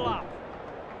a ball up.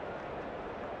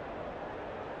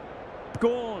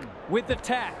 Gawn with the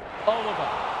tap. Oliver.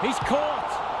 He's caught.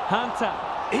 Hunter.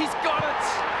 He's got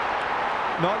it.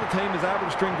 Neither team is able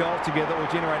to string goals together or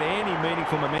generate any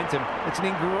meaningful momentum. It's an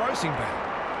engrossing battle.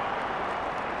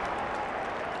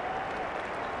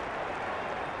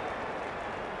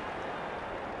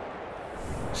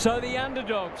 So the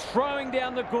underdog throwing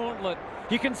down the gauntlet.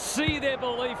 You can see their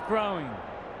belief growing.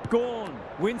 Gawn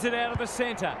wins it out of the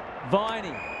centre.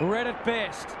 Viney, red at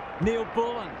best. Neil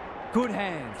Bullen, good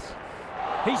hands.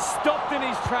 He's stopped in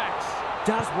his tracks.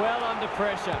 Does well under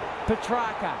pressure.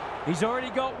 Petrarca, he's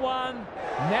already got one.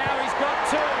 Now he's got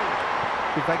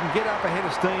two. If they can get up ahead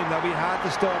of steam, they'll be hard to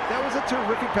stop. That was a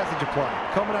terrific passage of play,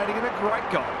 culminating in a great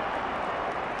goal.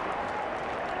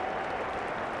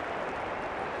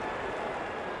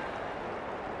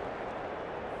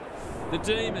 The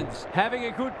Demons having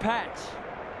a good patch.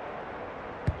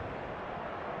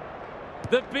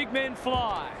 The big men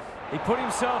fly. He put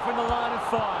himself in the line of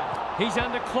fire. He's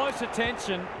under close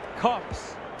attention.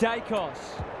 Cox, Dacos,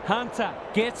 Hunter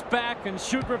gets back and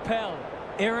should repel.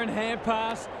 Errant hand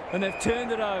pass and they've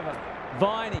turned it over.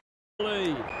 Viney,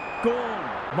 lead.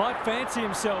 Gawn might fancy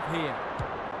himself here.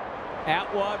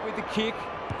 Out wide with the kick,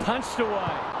 punched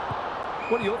away.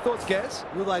 What are your thoughts, Gaz?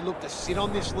 Will they look to sit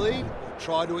on this lead or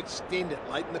try to extend it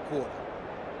late in the quarter?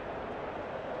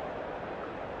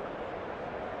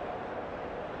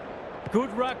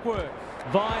 Good ruck work.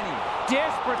 Viney,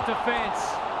 desperate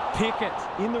defence. Pickett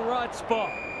in the right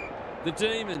spot. The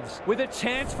Demons with a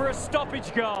chance for a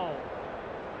stoppage goal.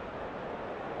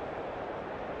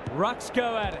 Rucks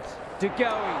go at it. De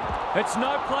Goey. It's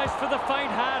no place for the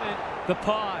faint-hearted. The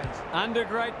Pies under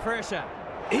great pressure.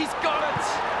 He's got it!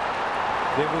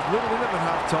 There was little in it at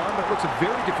half-time, but it looks a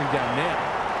very different game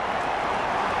now.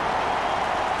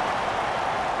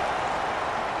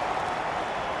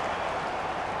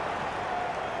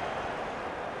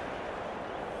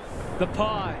 The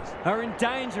Pies are in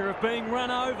danger of being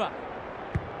run over.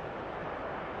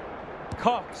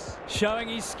 Cox showing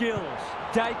his skills.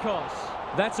 Dacos.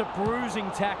 That's a bruising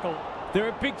tackle. They're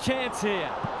a big chance here.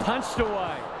 Punched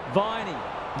away. Viney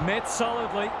met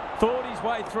solidly. Thought his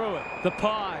way through it. The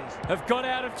Pies have got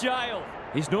out of jail.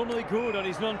 He's normally good on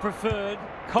his non-preferred.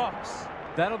 Cox.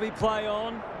 That'll be play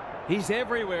on. He's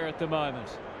everywhere at the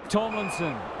moment.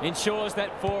 Tomlinson ensures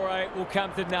that 4-8 will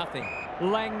come to nothing.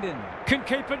 Langdon can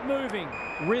keep it moving.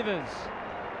 Rivers.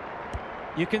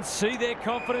 You can see their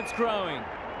confidence growing.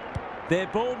 Their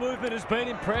ball movement has been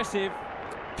impressive.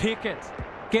 Pickett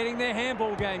getting their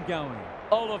handball game going.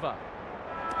 Oliver.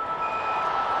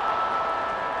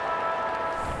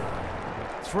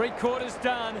 3 quarters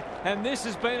done, and this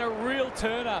has been a real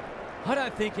turn-up. I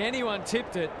don't think anyone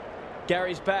tipped it.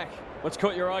 Gary's back. What's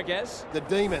caught your eye, Gaz? The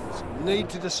Demons need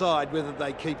to decide whether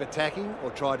they keep attacking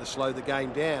or try to slow the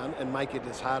game down and make it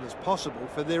as hard as possible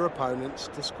for their opponents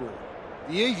to score.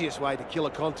 The easiest way to kill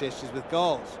a contest is with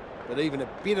goals, but even a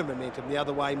bit of momentum the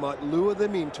other way might lure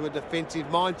them into a defensive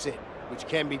mindset, which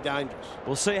can be dangerous.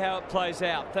 We'll see how it plays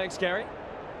out. Thanks, Gary.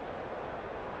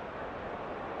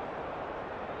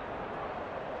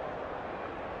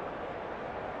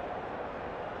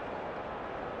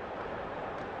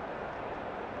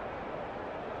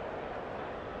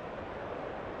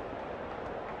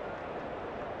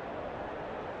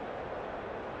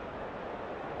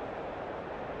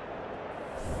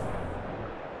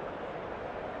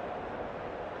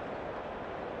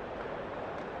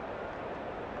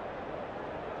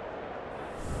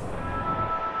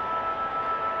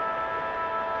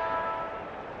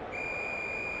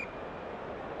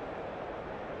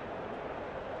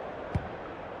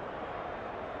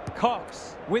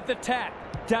 Cox with the tap.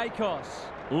 Dacos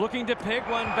looking to peg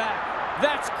one back.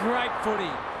 That's great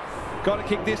footy. Got to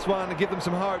kick this one to give them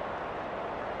some hope.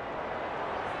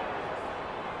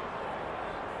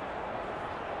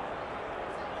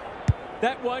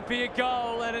 That won't be a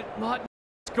goal, and it might not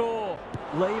score.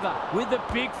 Lever with the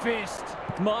big fist.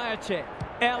 Myercheck.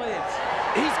 Elliott.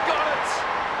 He's got it.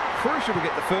 Crucial to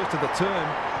get the first of the term.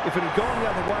 If it had gone the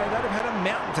other way, they'd have had a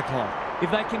mountain to climb.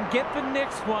 If they can get the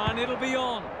next one, it'll be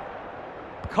on.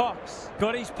 Cox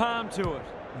got his palm to it.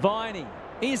 Viney.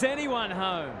 Is anyone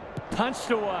home?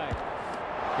 Punched away.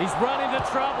 He's run into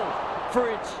trouble.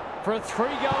 Fridge for a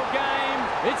 3-goal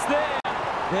game. It's there.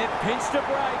 They've pinched a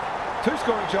break. 2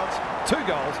 scoring shots, 2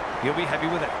 goals. He'll be happy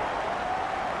with that.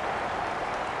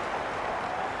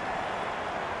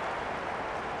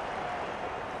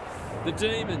 The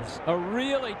Demons are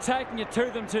really taking it to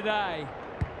them today.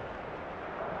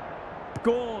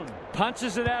 Gawn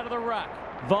punches it out of the ruck.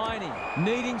 Viney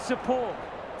needing support.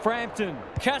 Frampton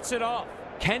cuts it off.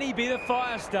 Can he be the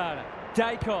fire starter?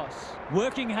 Dacos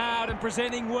working hard and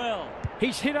presenting well.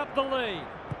 He's hit up the lead.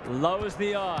 Lowers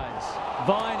the eyes.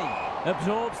 Viney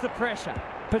absorbs the pressure.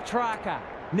 Petrarca,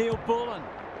 Neil Bullen.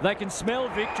 They can smell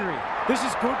victory. This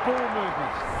is good ball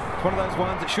movement. It's one of those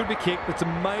ones that should be kicked. It's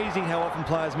amazing how often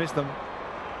players miss them.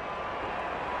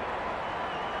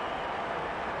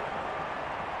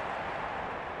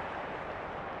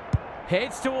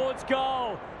 Heads towards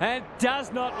goal and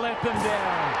does not let them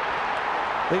down.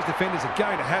 These defenders are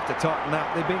going to have to tighten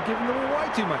up. They've been giving them way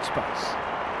too much space.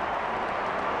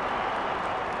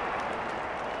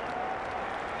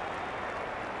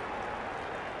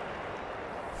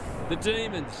 The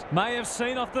Demons may have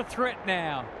seen off the threat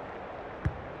now.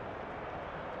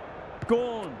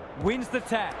 Gawn wins the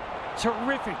tap.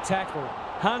 Terrific tackle.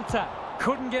 Hunter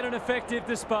couldn't get an effective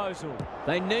disposal.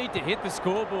 They need to hit the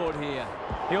scoreboard here.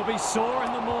 He'll be sore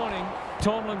in the morning.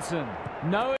 Tomlinson.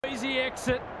 No easy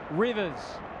exit. Rivers.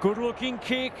 Good-looking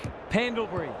kick.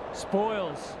 Pendlebury.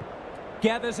 Spoils.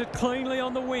 Gathers it cleanly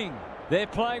on the wing. They're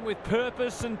playing with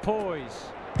purpose and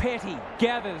poise. Petty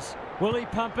gathers. Will he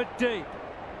pump it deep?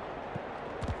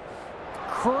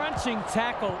 Crunching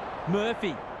tackle.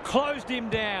 Murphy closed him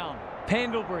down.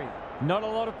 Pendlebury. Not a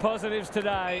lot of positives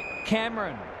today.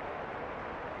 Cameron.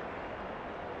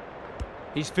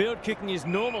 His field kicking is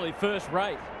normally first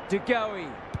rate. De Goey.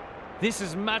 This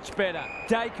is much better.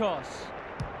 Dacos.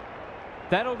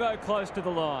 That'll go close to the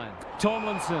line.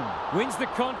 Tomlinson wins the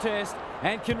contest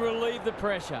and can relieve the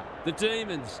pressure. The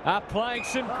Demons are playing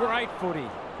some great footy.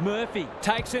 Murphy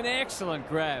takes an excellent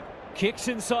grab. Kicks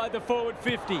inside the forward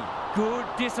 50. Good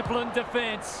disciplined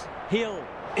defence. Hill.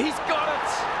 He's got it.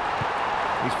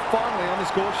 He's finally on the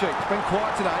score sheet. It's been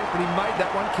quiet today, but he made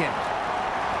that one count.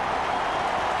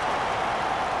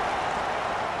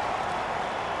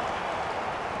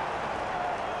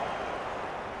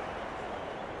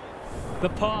 The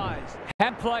Pies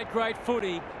have played great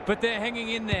footy, but they're hanging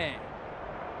in there.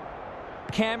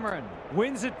 Cameron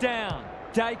wins it down.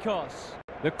 Dacos.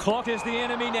 The clock is the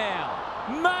enemy now.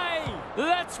 May!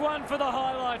 That's one for the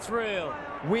highlights reel.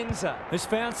 Windsor has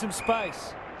found some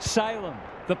space. Salem.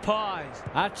 The Pies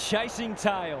are chasing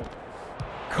tail.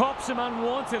 Cops some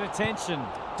unwanted attention.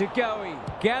 De Goey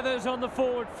gathers on the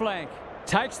forward flank.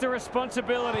 Takes the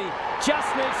responsibility.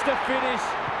 Just needs to finish.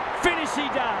 Finish he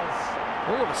does.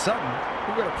 All of a sudden,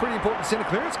 we've got a pretty important centre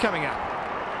clearance coming up.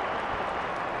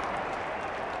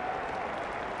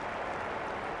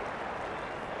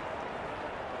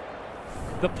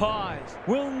 The Pies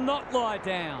will not lie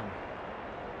down.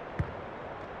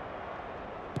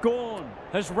 Gawn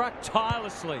has rucked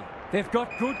tirelessly. They've got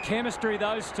good chemistry,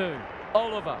 those two.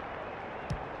 Oliver.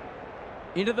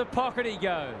 Into the pocket he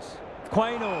goes.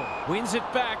 Quaynor wins it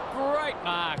back. Great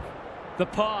mark. The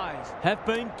Pies have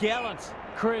been gallant.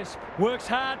 Crisp works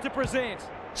hard to present.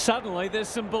 Suddenly there's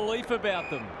some belief about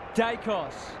them.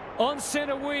 Dacos on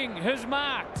centre wing has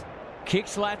marked.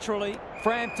 Kicks laterally.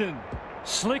 Frampton.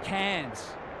 Slick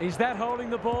hands. Is that holding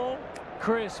the ball?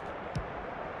 Crisp.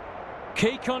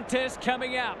 Key contest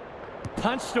coming up.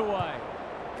 Punched away.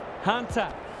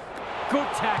 Hunter. Good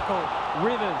tackle.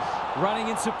 Rivers running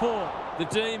in support. The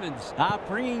Demons are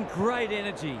bringing great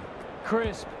energy.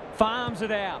 Crisp farms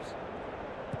it out.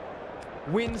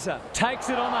 Windsor takes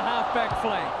it on the half-back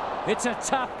flank. It's a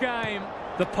tough game.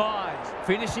 The Pies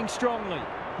finishing strongly.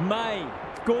 May.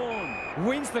 Gawn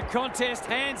wins the contest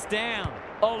hands down.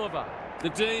 Oliver. The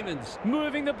Demons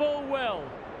moving the ball well.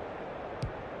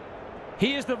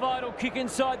 Here's the vital kick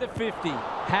inside the 50.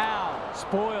 Howe.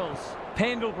 Spoils.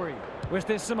 Pendlebury. Was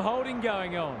there some holding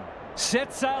going on?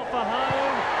 Set sail for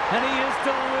home, and he has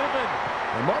delivered.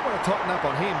 They might want to tighten up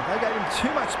on him. They gave him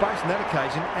too much space on that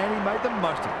occasion, and he made the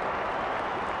most of it.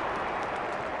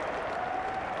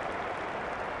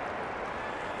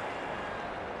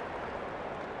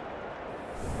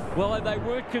 Well, they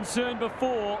weren't concerned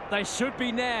before. They should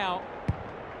be now.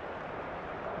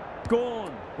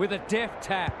 Gawn with a deft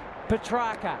tap.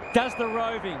 Petrarca does the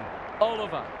roving.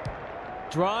 Oliver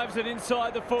drives it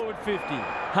inside the forward 50.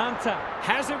 Hunter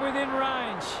has it within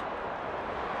range.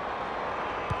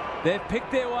 They've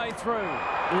picked their way through.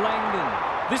 Langdon.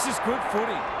 This is good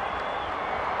footy.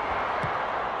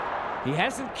 He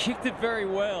hasn't kicked it very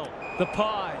well. The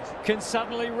Pies can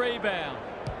suddenly rebound.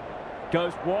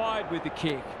 Goes wide with the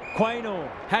kick. Quaynor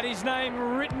had his name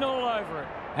written all over it.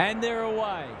 And they're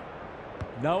away.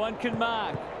 No one can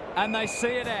mark. And they see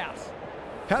it out.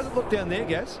 How's it look down there,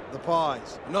 Gaz? The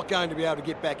Pies are not going to be able to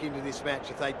get back into this match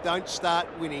if they don't start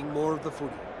winning more of the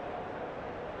footy.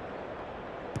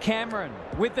 Cameron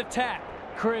with the tap.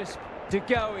 Crisp. De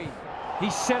Goey.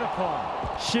 He's set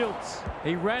upon. Schultz.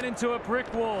 He ran into a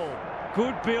brick wall.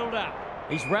 Good build-up.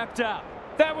 He's wrapped up.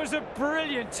 That was a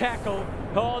brilliant tackle.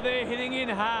 Oh, they're hitting in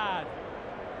hard.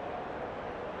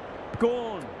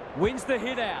 Gawn wins the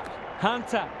hit out.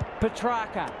 Hunter.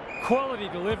 Petrarca. Quality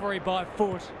delivery by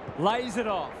foot. Lays it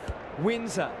off.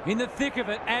 Windsor in the thick of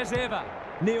it as ever.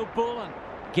 Neil Bullen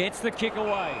gets the kick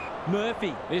away.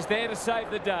 Murphy is there to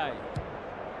save the day.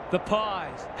 The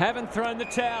Pies haven't thrown the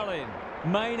towel in.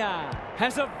 Maynard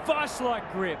has a vice-like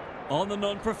grip on the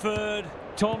non-preferred.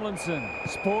 Tomlinson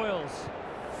spoils.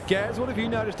 Gaz, what have you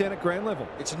noticed down at ground level?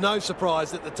 It's no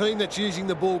surprise that the team that's using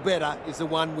the ball better is the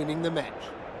one winning the match.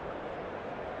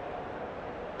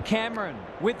 Cameron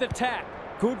with the tap.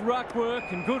 Good ruck work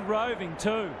and good roving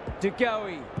too. De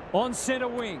Goey on centre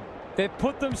wing. They've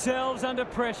put themselves under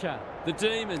pressure. The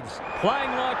Demons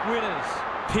playing like winners.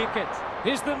 Pickett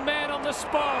is the man on the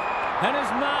spot and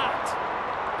is marked.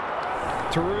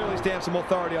 To really stamp some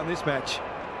authority on this match.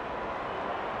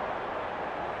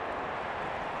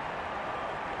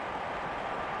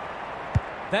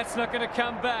 That's not going to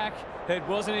come back. It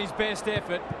wasn't his best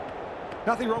effort.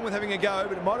 Nothing wrong with having a go,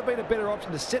 but it might have been a better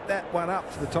option to set that one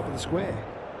up to the top of the square.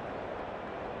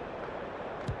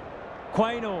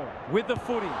 Quaynor with the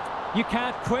footy. You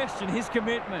can't question his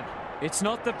commitment. It's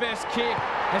not the best kick.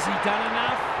 Has he done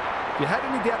enough? If you had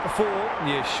any doubt before,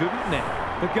 you shouldn't now.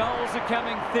 The goals are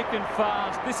coming thick and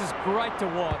fast. This is great to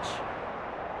watch.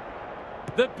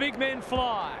 The big men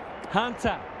fly.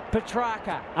 Hunter,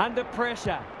 Petrarca, under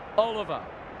pressure. Oliver.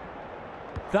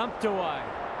 Thumped away.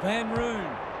 Van Roon.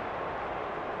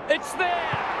 It's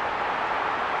there!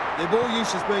 Their ball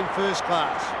use has been first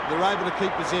class. They're able to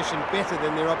keep possession better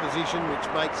than their opposition, which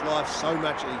makes life so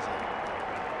much easier.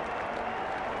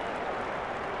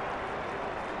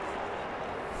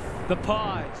 The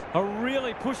Pies are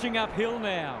really pushing uphill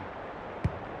now.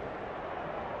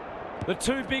 The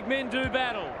two big men do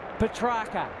battle.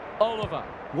 Petrarca, Oliver.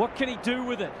 What can he do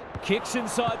with it? Kicks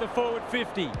inside the forward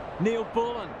 50. Neil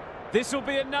Bullen. This will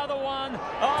be another one.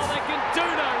 Oh, they can do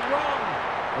no wrong.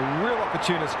 A real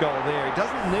opportunist goal there. He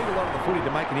doesn't need a lot of the footy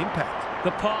to make an impact.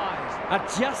 The Pies are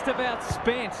just about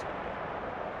spent.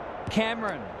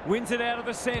 Cameron wins it out of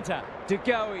the centre. De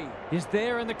Goey is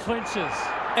there in the clinches.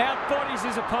 Outbodies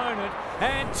his opponent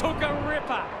and took a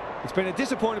ripper. It's been a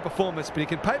disappointing performance, but he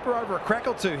can paper over a crack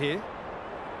or two here.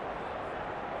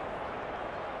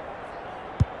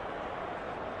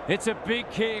 It's a big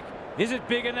kick. Is it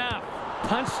big enough?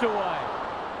 Punched away.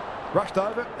 Rushed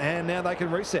over, and now they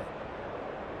can reset.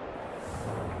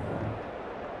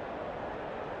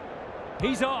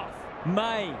 He's off.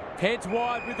 May heads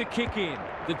wide with the kick in.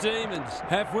 The Demons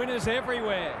have winners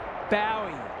everywhere.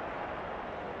 Bowie.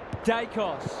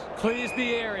 Dacos clears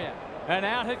the area, and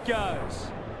out it goes.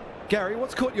 Gary,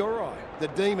 what's caught your eye? The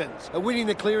Demons are winning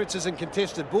the clearances and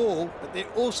contested ball, but they're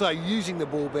also using the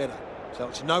ball better. So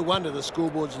it's no wonder the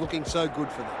scoreboard's looking so good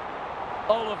for them.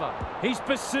 Oliver, he's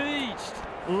besieged.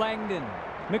 Langdon,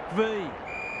 McVie.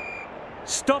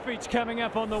 Stoppage coming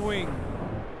up on the wing.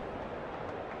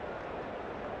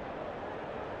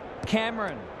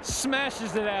 Cameron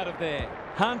smashes it out of there.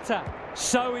 Hunter,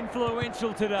 so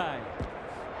influential today.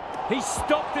 He's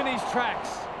stopped in his tracks.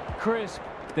 Crisp,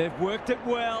 they've worked it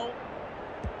well.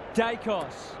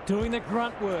 Dacos doing the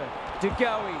grunt work. De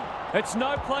Goey, it's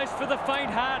no place for the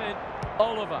faint-hearted.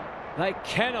 Oliver, they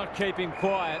cannot keep him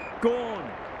quiet. Gawn,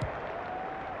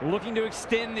 looking to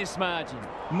extend this margin.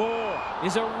 Moore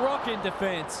is a rock in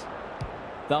defence.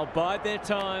 They'll bide their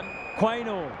time.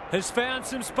 Quaynor has found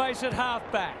some space at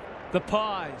halfback. The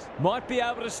Pies might be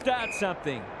able to start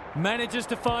something. Manages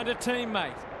to find a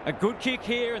teammate. A good kick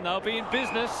here and they'll be in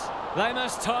business. They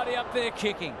must tidy up their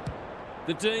kicking.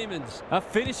 The Demons are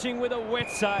finishing with a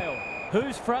wet sail.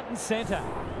 Who's front and centre?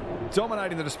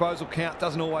 Dominating the disposal count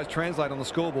doesn't always translate on the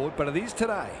scoreboard, but it is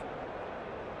today.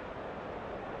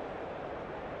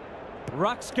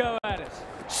 Rucks go at it.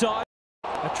 Side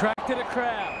attracted a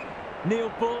crowd.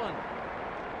 Neil Bullen.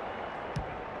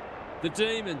 The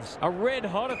Demons are red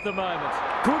hot at the moment.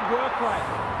 Good work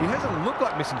rate. He hasn't looked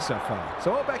like missing so far,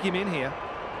 so I'll back him in here.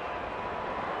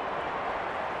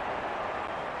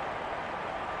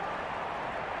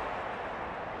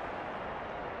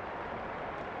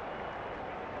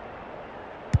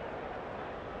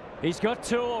 He's got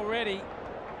 2 already.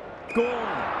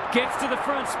 Gordon gets to the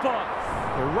front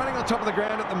spot. They're running on top of the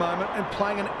ground at the moment and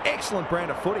playing an excellent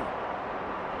brand of footy.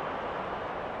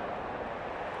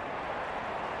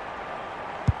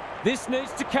 This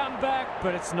needs to come back,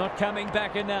 but it's not coming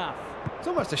back enough. It's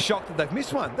almost a shock that they've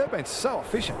missed one. They've been so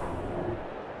efficient.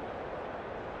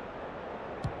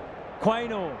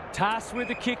 Quaynor tasked with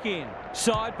the kick in.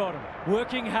 Side bottom,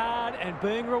 working hard and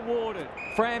being rewarded.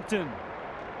 Frampton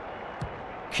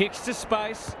kicks to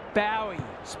space. Bowie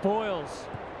spoils.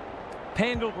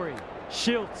 Pendlebury,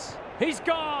 Schiltz. He's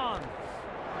gone.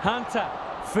 Hunter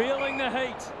feeling the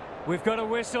heat. We've got a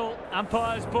whistle.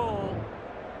 Umpire's ball.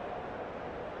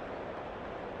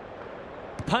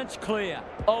 Punch clear.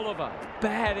 Oliver.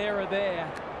 Bad error there.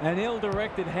 An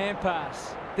ill-directed hand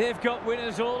pass. They've got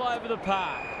winners all over the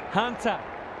park. Hunter.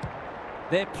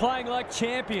 They're playing like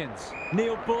champions.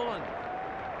 Neil Bullen.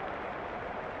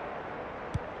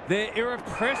 They're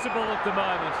irrepressible at the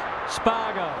moment.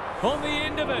 Spargo on the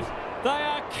end of it. They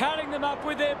are cutting them up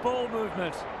with their ball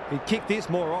movement. He'd kick this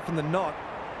more often than not.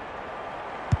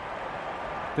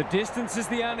 The distance is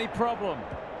the only problem.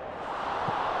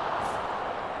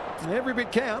 Every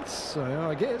bit counts, so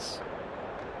I guess.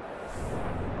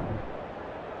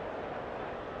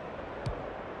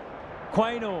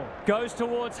 Quaynor goes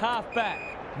towards half-back.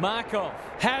 Markov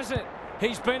has it.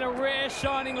 He's been a rare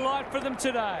shining light for them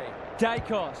today.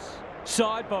 Dacos,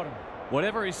 side bottom.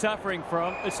 Whatever he's suffering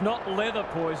from, it's not leather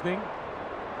poisoning.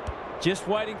 Just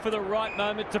waiting for the right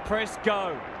moment to press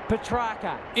go.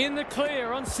 Petrarca in the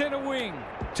clear on centre wing.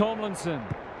 Tomlinson,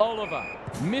 Oliver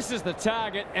misses the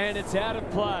target and it's out of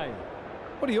play.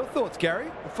 What are your thoughts, Gary?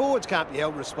 The forwards can't be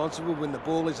held responsible when the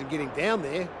ball isn't getting down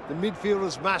there. The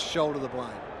midfielders must shoulder the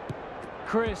blame.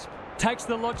 Crisp takes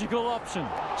the logical option.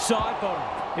 Side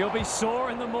bottom. He'll be sore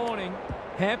in the morning.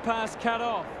 Hand pass cut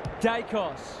off.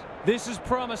 Dacos. This is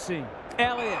promising.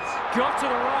 Elliott got to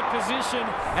the right position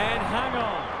and hung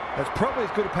on. That's probably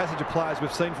as good a passage of players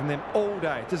we've seen from them all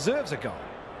day. Deserves a goal.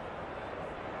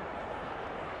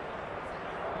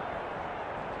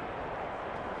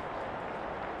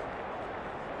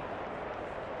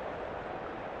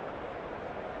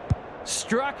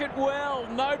 Struck it well.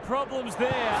 No problems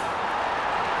there.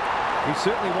 He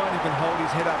certainly won't even hold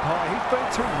his head up high. He's been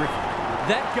terrific.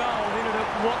 That goal hinted at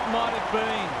what might have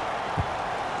been.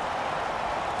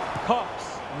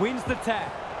 Cox wins the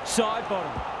tap. Side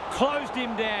bottom. Closed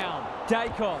him down.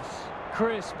 Dacos.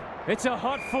 Crisp. It's a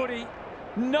hot footy.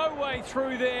 No way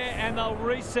through there and they'll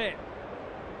reset.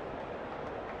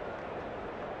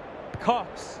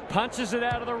 Cox punches it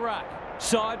out of the ruck.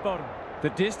 Side bottom. The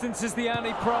distance is the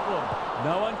only problem.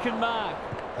 No one can mark.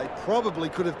 They probably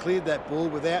could have cleared that ball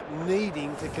without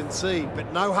needing to concede,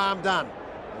 but no harm done.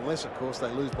 Unless, of course, they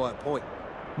lose by a point.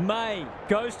 May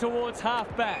goes towards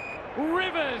half-back.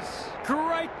 Rivers!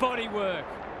 Great body work.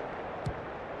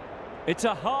 It's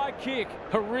a high kick,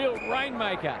 a real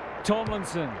rainmaker.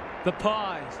 Tomlinson, the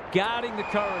Pies, guarding the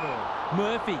corridor.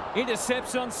 Murphy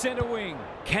intercepts on centre wing.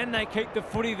 Can they keep the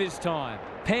footy this time?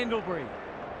 Pendlebury.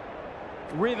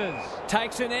 Rivers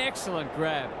takes an excellent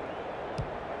grab.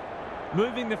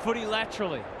 Moving the footy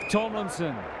laterally.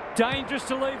 Tomlinson, dangerous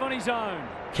to leave on his own.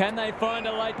 Can they find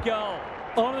a late goal?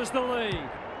 Honours the lead.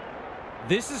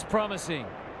 This is promising.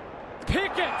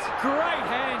 Pickett, great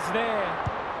hands there.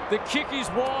 The kick is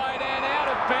wide and out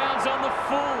of bounds on the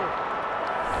full.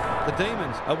 The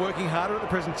Demons are working harder at the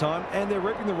present time and they're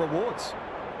reaping the rewards.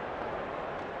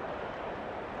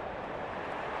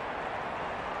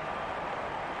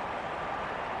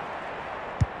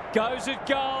 Goes at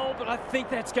goal, but I think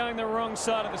that's going the wrong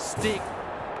side of the stick.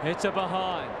 It's a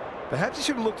behind. Perhaps he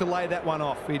should have looked to lay that one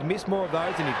off. He'd missed more of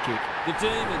those than he'd kick. The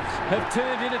Demons have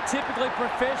turned in a typically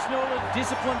professional and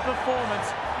disciplined performance.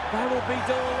 They will be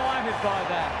delighted by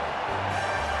that.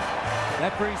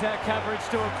 That brings our coverage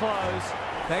to a close.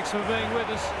 Thanks for being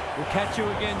with us. We'll catch you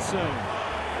again soon.